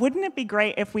 But wouldn't it be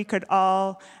great if we could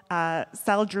all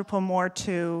sell Drupal more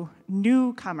to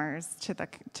newcomers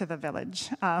to the village,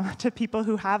 to people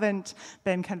who haven't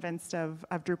been convinced of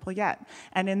Drupal yet,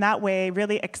 and in that way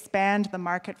really expand the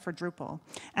market for Drupal.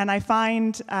 And I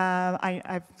find,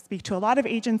 I speak to a lot of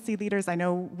agency leaders, I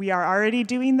know we are already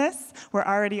doing this, we're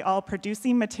already all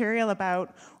producing material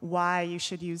about why you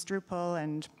should use Drupal,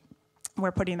 and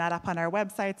we're putting that up on our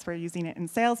websites, we're using it in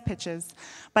sales pitches.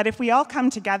 But if we all come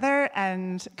together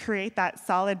and create that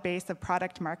solid base of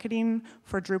product marketing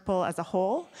for Drupal as a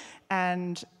whole,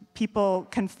 and people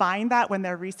can find that when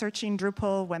they're researching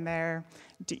Drupal, when they're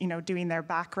doing their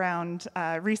background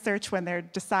research, when they're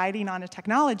deciding on a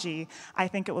technology, I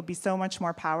think it will be so much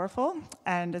more powerful.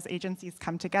 And as agencies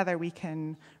come together, we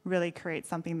can really create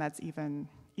something that's even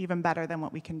better than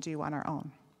what we can do on our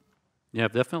own. Yeah,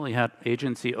 I've definitely had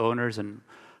agency owners and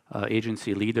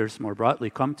agency leaders more broadly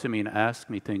come to me and ask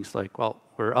me things like, well,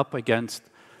 we're up against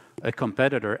a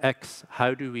competitor X.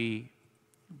 How do we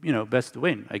best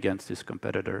win against this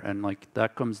competitor? And like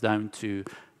that comes down to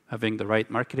having the right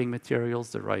marketing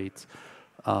materials, the right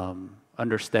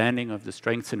understanding of the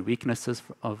strengths and weaknesses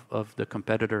of the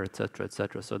competitor, et cetera, et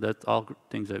cetera. So that's all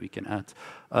things that we can add.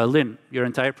 Lynn, your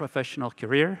entire professional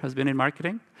career has been in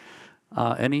marketing.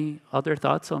 Any other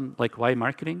thoughts on like why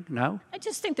marketing now? I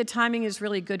just think the timing is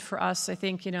really good for us. I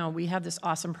think we have this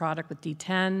awesome product with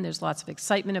D10. There's lots of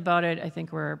excitement about it. I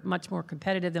think we're much more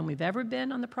competitive than we've ever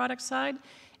been on the product side.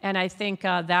 And I think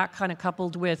that kind of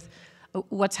coupled with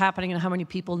what's happening and how many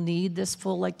people need this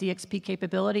full like DXP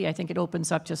capability, I think it opens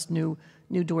up just new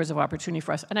doors of opportunity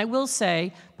for us. And I will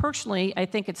say, personally, I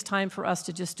think it's time for us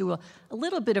to just do a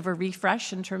little bit of a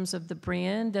refresh in terms of the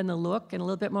brand and the look and a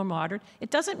little bit more modern.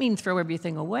 It doesn't mean throw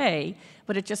everything away,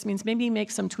 but it just means maybe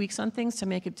make some tweaks on things to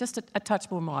make it just a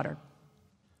touch more modern.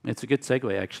 It's a good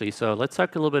segue, actually. So let's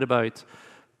talk a little bit about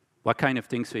what kind of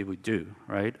things we would do,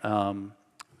 right?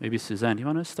 Maybe Suzanne, you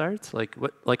want to start?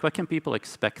 What can people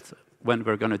expect when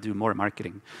we're going to do more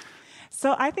marketing?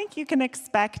 So I think you can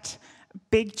expect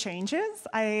big changes.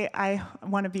 I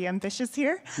want to be ambitious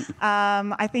here.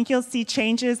 I think you'll see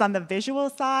changes on the visual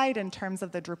side in terms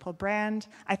of the Drupal brand.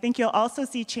 I think you'll also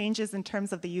see changes in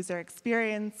terms of the user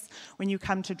experience when you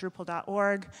come to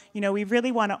Drupal.org. We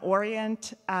really want to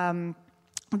orient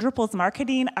Drupal's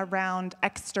marketing around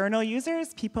external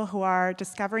users, people who are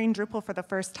discovering Drupal for the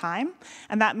first time.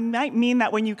 And that might mean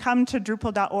that when you come to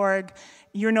Drupal.org,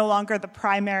 you're no longer the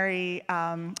primary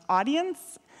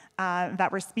audience,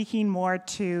 that we're speaking more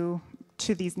to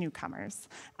these newcomers.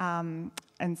 And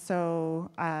so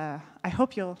I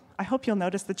hope you'll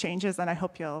notice the changes, and I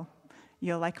hope you'll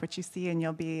like what you see, and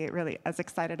you'll be really as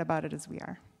excited about it as we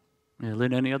are. Yeah,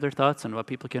 Lynn, any other thoughts on what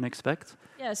people can expect?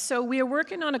 Yeah, so we are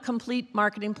working on a complete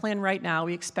marketing plan right now.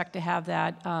 We expect to have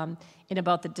that in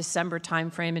about the December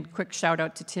timeframe. And quick shout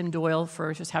out to Tim Doyle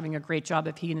for just having a great job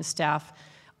of he and his staff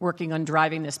working on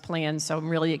driving this plan. So I'm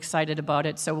really excited about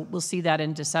it. So we'll see that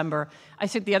in December. I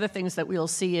think the other things that we'll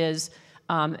see is,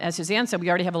 as Suzanne said, we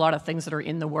already have a lot of things that are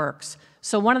in the works.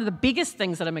 So one of the biggest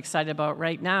things that I'm excited about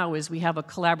right now is we have a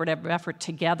collaborative effort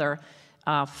together.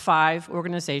 5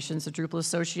 organizations, the Drupal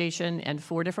Association, and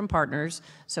 4 different partners.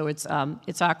 So it's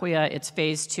Acquia, it's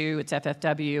Phase 2, it's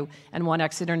FFW, and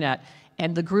 1X Internet.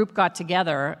 And the group got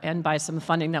together, and by some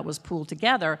funding that was pooled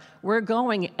together, we're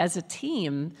going as a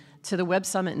team to the Web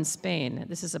Summit in Spain.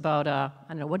 This is about, I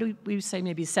don't know, what do we say,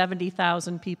 maybe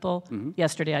 70,000 people? Mm-hmm.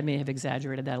 Yesterday, I may have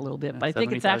exaggerated that a little bit, but I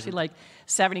think it's actually like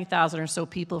 70,000 or so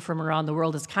people from around the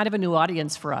world. It's kind of a new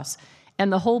audience for us.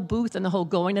 And the whole booth and the whole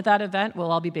going to that event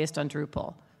will all be based on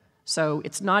Drupal. So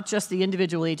it's not just the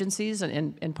individual agencies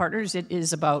and partners. It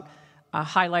is about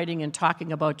highlighting and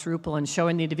talking about Drupal and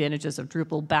showing the advantages of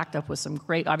Drupal, backed up with some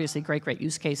great, obviously great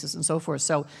use cases and so forth.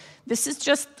 So this is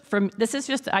just,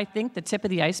 I think, the tip of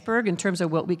the iceberg in terms of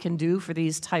what we can do for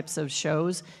these types of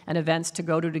shows and events to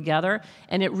go to together.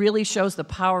 And it really shows the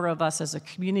power of us as a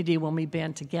community when we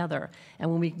band together and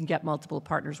when we can get multiple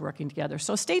partners working together.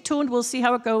 So stay tuned. We'll see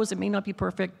how it goes. It may not be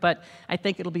perfect, but I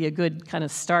think it'll be a good kind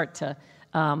of start to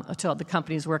to the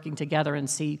companies working together and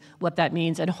see what that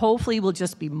means. And hopefully will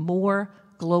just be more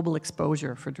global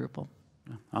exposure for Drupal.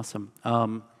 Awesome.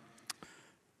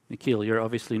 Nikhil, you're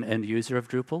obviously an end user of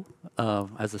Drupal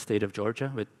as the state of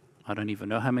Georgia with, I don't even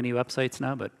know how many websites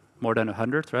now, but more than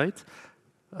 100, right?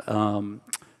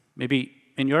 Maybe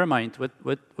in your mind,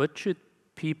 what should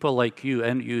people like you,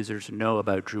 end users, know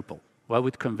about Drupal? What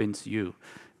would convince you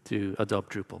to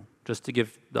adopt Drupal? Just to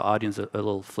give the audience a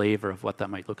little flavor of what that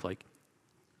might look like.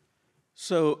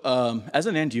 So as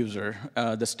an end user,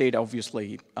 the state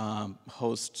obviously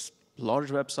hosts large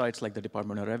websites like the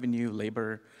Department of Revenue,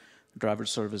 Labor, Driver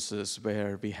Services,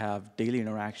 where we have daily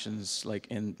interactions like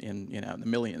in the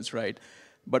millions, right?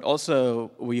 But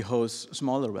also we host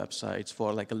smaller websites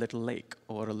for like a little lake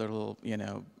or a little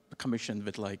commission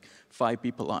with like 5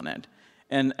 people on it.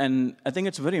 And I think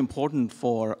it's very important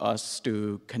for us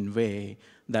to convey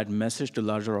that message to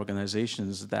larger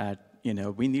organizations that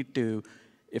we need to,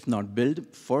 if not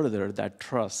build further that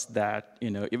trust that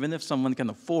even if someone can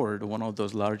afford one of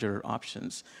those larger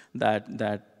options that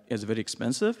is very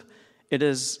expensive, it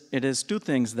is 2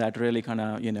 things that really kind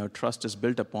of trust is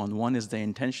built upon. One is the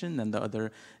intention, and the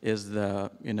other is the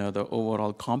the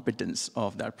overall competence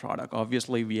of that product.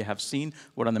 Obviously, we have seen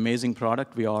what an amazing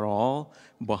product we are all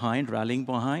rallying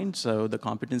behind. So the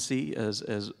competency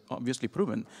is obviously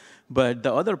proven. But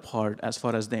the other part, as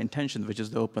far as the intention, which is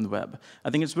the open web, I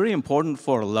think it's very important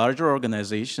for larger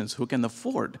organizations who can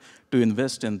afford to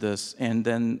invest in this, and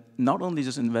then not only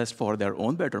just invest for their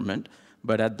own betterment,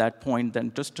 but at that point,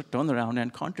 then just to turn around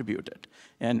and contribute it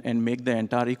and make the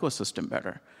entire ecosystem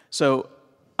better. So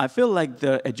I feel like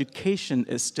the education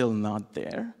is still not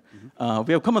there.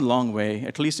 We have come a long way,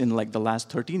 at least in like the last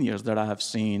 13 years that I have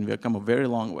seen. We have come a very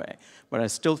long way. But I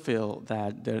still feel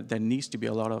that there needs to be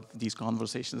a lot of these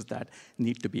conversations that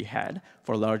need to be had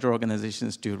for larger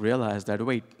organizations to realize that,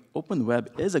 wait, open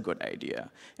web is a good idea.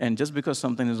 And just because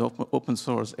something is open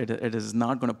source, it is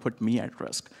not going to put me at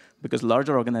risk. Because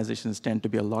larger organizations tend to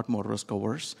be a lot more risk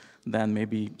averse than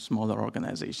maybe smaller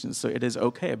organizations. So it is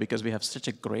okay because we have such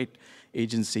a great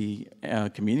agency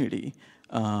community,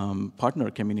 partner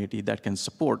community that can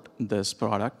support this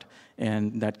product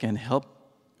and that can help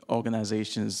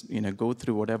organizations go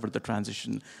through whatever the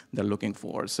transition they're looking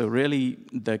for. So really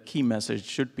the key message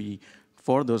should be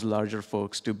for those larger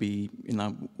folks to be,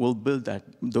 we'll build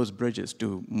those bridges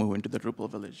to move into the Drupal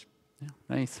village. Yeah,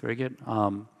 nice, very good.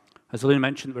 As Lynn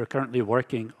mentioned, we're currently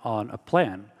working on a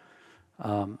plan.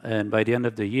 And by the end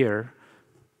of the year,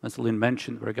 as Lynn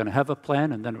mentioned, we're going to have a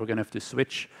plan, and then we're going to have to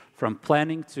switch from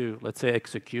planning to, let's say,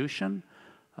 execution.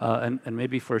 And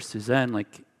maybe for Suzanne,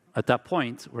 like at that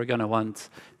point, we're going to want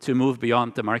to move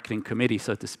beyond the marketing committee,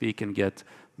 so to speak, and get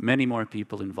many more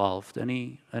people involved.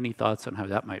 Any thoughts on how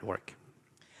that might work?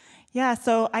 Yeah,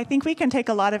 so I think we can take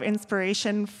a lot of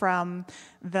inspiration from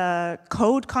the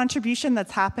code contribution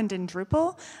that's happened in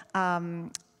Drupal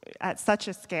at such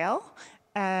a scale.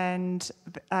 And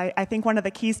I think one of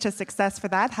the keys to success for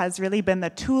that has really been the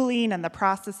tooling and the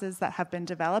processes that have been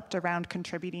developed around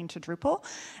contributing to Drupal.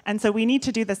 And so we need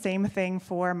to do the same thing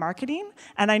for marketing.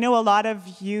 And I know a lot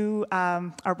of you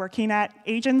are working at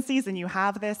agencies and you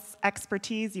have this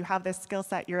expertise, you have this skill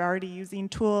set, you're already using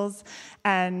tools.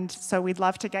 And so we'd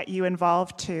love to get you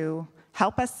involved to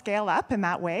help us scale up in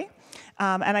that way.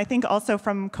 And I think also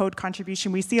from code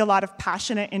contribution, we see a lot of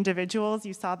passionate individuals.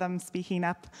 You saw them speaking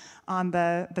up on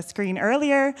the screen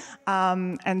earlier.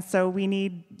 And so we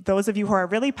need those of you who are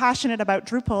really passionate about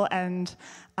Drupal and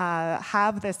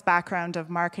have this background of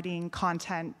marketing,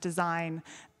 content, design.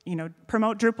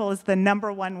 Promote Drupal is the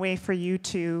 #1 way for you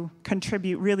to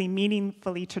contribute really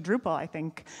meaningfully to Drupal, I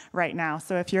think, right now.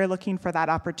 So if you're looking for that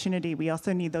opportunity, we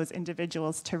also need those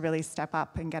individuals to really step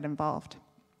up and get involved.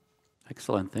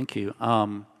 Excellent, thank you.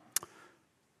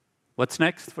 What's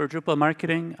next for Drupal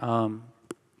marketing?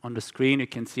 On the screen, you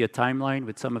can see a timeline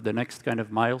with some of the next kind of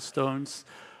milestones.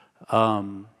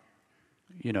 We're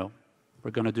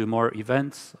going to do more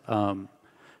events.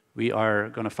 We are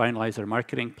going to finalize our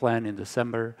marketing plan in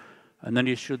December. And then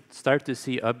you should start to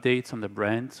see updates on the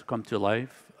brand come to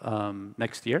life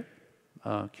next year,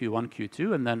 Q1,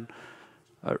 Q2. And then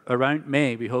around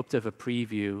May, we hope to have a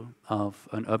preview of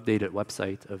an updated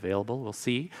website available. We'll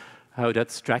see how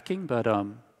that's tracking, but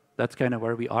that's kind of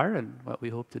where we are and what we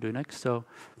hope to do next. So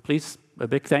please, a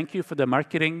big thank you for the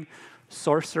marketing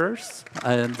sorcerers.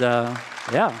 And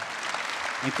yeah,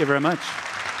 thank you very much.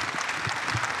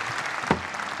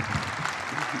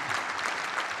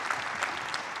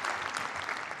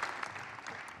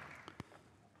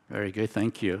 Very good,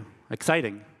 thank you.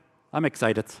 Exciting. I'm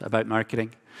excited about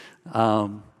marketing.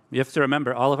 You have to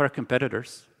remember, all of our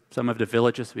competitors some of the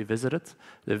villages we visited.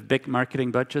 They have big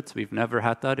marketing budgets. We've never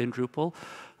had that in Drupal.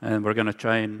 And we're going to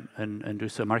try and do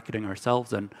some marketing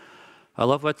ourselves. And I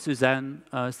love what Suzanne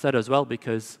said as well,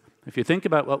 because if you think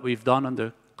about what we've done on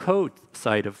the code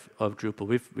side of Drupal,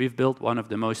 we've built one of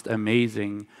the most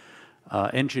amazing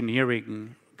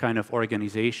engineering kind of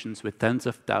organizations with tens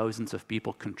of thousands of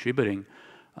people contributing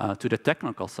to the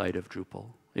technical side of Drupal.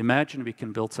 Imagine we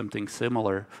can build something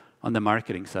similar on the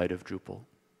marketing side of Drupal.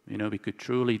 You know, we could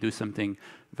truly do something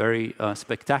very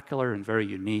spectacular and very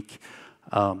unique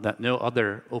that no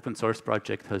other open source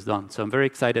project has done. So I'm very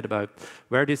excited about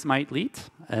where this might lead,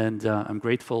 and I'm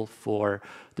grateful for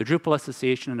the Drupal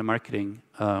Association and the marketing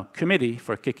committee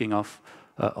for kicking off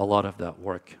a lot of that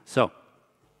work. So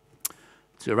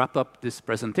to wrap up this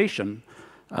presentation,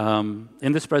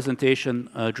 in this presentation,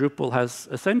 Drupal has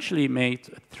essentially made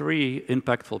 3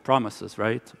 impactful promises,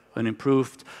 right? An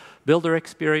improved builder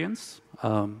experience.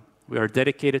 We are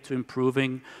dedicated to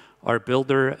improving our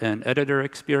builder and editor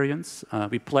experience.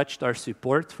 We pledged our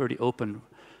support for the open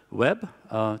web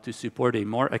to support a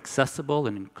more accessible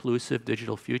and inclusive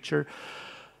digital future.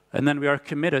 And then we are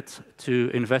committed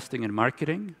to investing in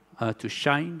marketing to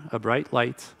shine a bright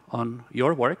light on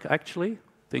your work, actually.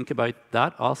 Think about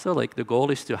that also. Like, the goal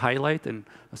is to highlight and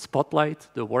spotlight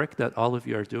the work that all of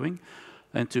you are doing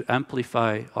and to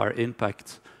amplify our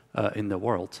impact in the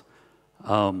world.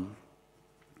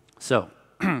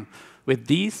 With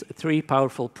these 3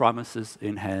 powerful promises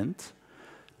in hand,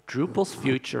 Drupal's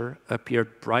future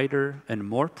appeared brighter and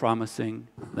more promising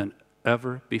than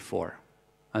ever before.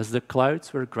 As the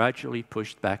clouds were gradually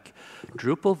pushed back,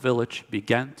 Drupal Village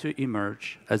began to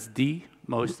emerge as the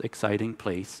most exciting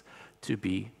place to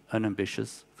be an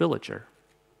ambitious villager.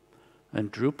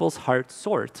 And Drupal's heart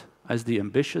soared as the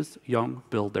ambitious young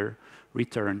builder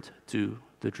returned to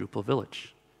the Drupal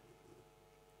Village.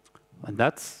 And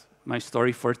that's my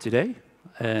story for today.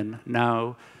 And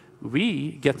now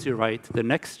we get to write the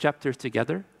next chapter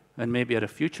together, and maybe at a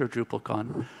future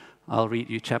DrupalCon, I'll read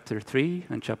you chapter 3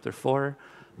 and chapter 4.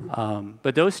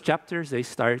 But those chapters, they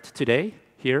start today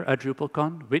here at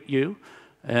DrupalCon with you,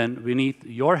 and we need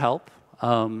your help.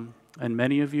 And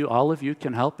many of you, all of you,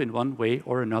 can help in one way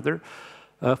or another.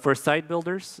 For site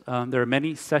builders, there are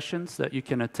many sessions that you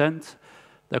can attend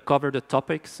that cover the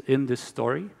topics in this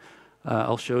story.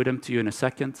 I'll show them to you in a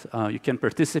second. You can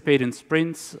participate in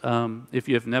sprints. If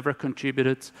you have never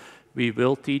contributed, we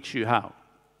will teach you how.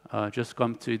 Just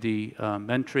come to the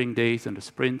mentoring days and the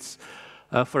sprints.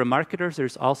 For marketers,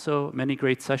 there's also many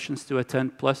great sessions to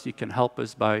attend. Plus, you can help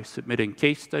us by submitting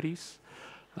case studies.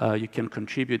 You can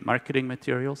contribute marketing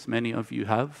materials. Many of you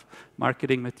have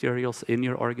marketing materials in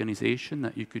your organization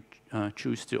that you could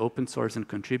choose to open source and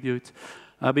contribute.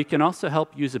 We can also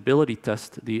help usability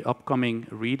test the upcoming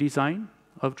redesign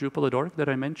of Drupal.org that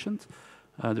I mentioned.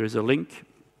 There's a link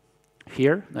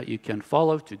here that you can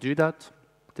follow to do that.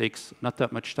 It takes not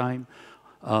that much time.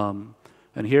 And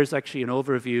here's actually an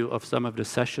overview of some of the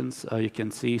sessions. You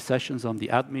can see sessions on the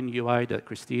admin UI that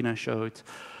Christina showed.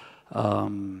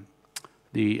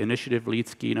 The initiative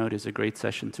leads keynote is a great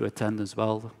session to attend as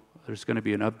well. There's going to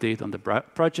be an update on the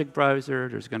project browser.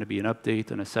 There's going to be an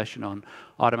update and a session on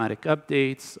automatic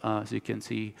updates. So you can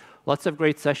see lots of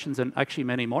great sessions and actually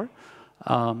many more,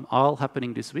 all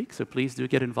happening this week. So please do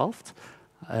get involved.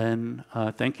 And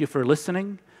thank you for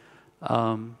listening.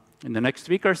 In the next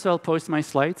week or so, I'll post my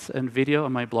slides and video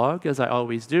on my blog, as I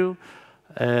always do.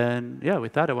 And yeah,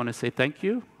 with that, I want to say thank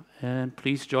you. And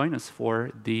please join us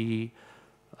for the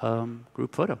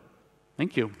group photo.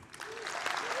 Thank you.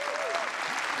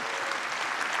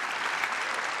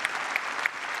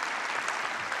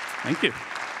 Thank you.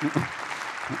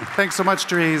 Thanks so much,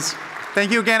 Dries.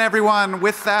 Thank you again, everyone.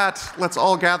 With that, let's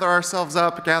all gather ourselves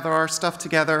up, gather our stuff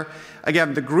together.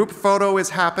 Again, the group photo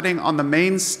is happening on the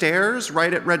main stairs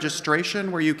right at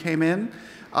registration where you came in.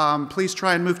 Please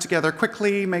try and move together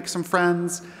quickly, make some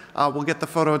friends. We'll get the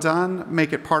photo done,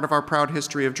 make it part of our proud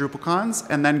history of DrupalCons,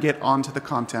 and then get on to the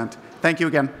content. Thank you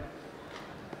again.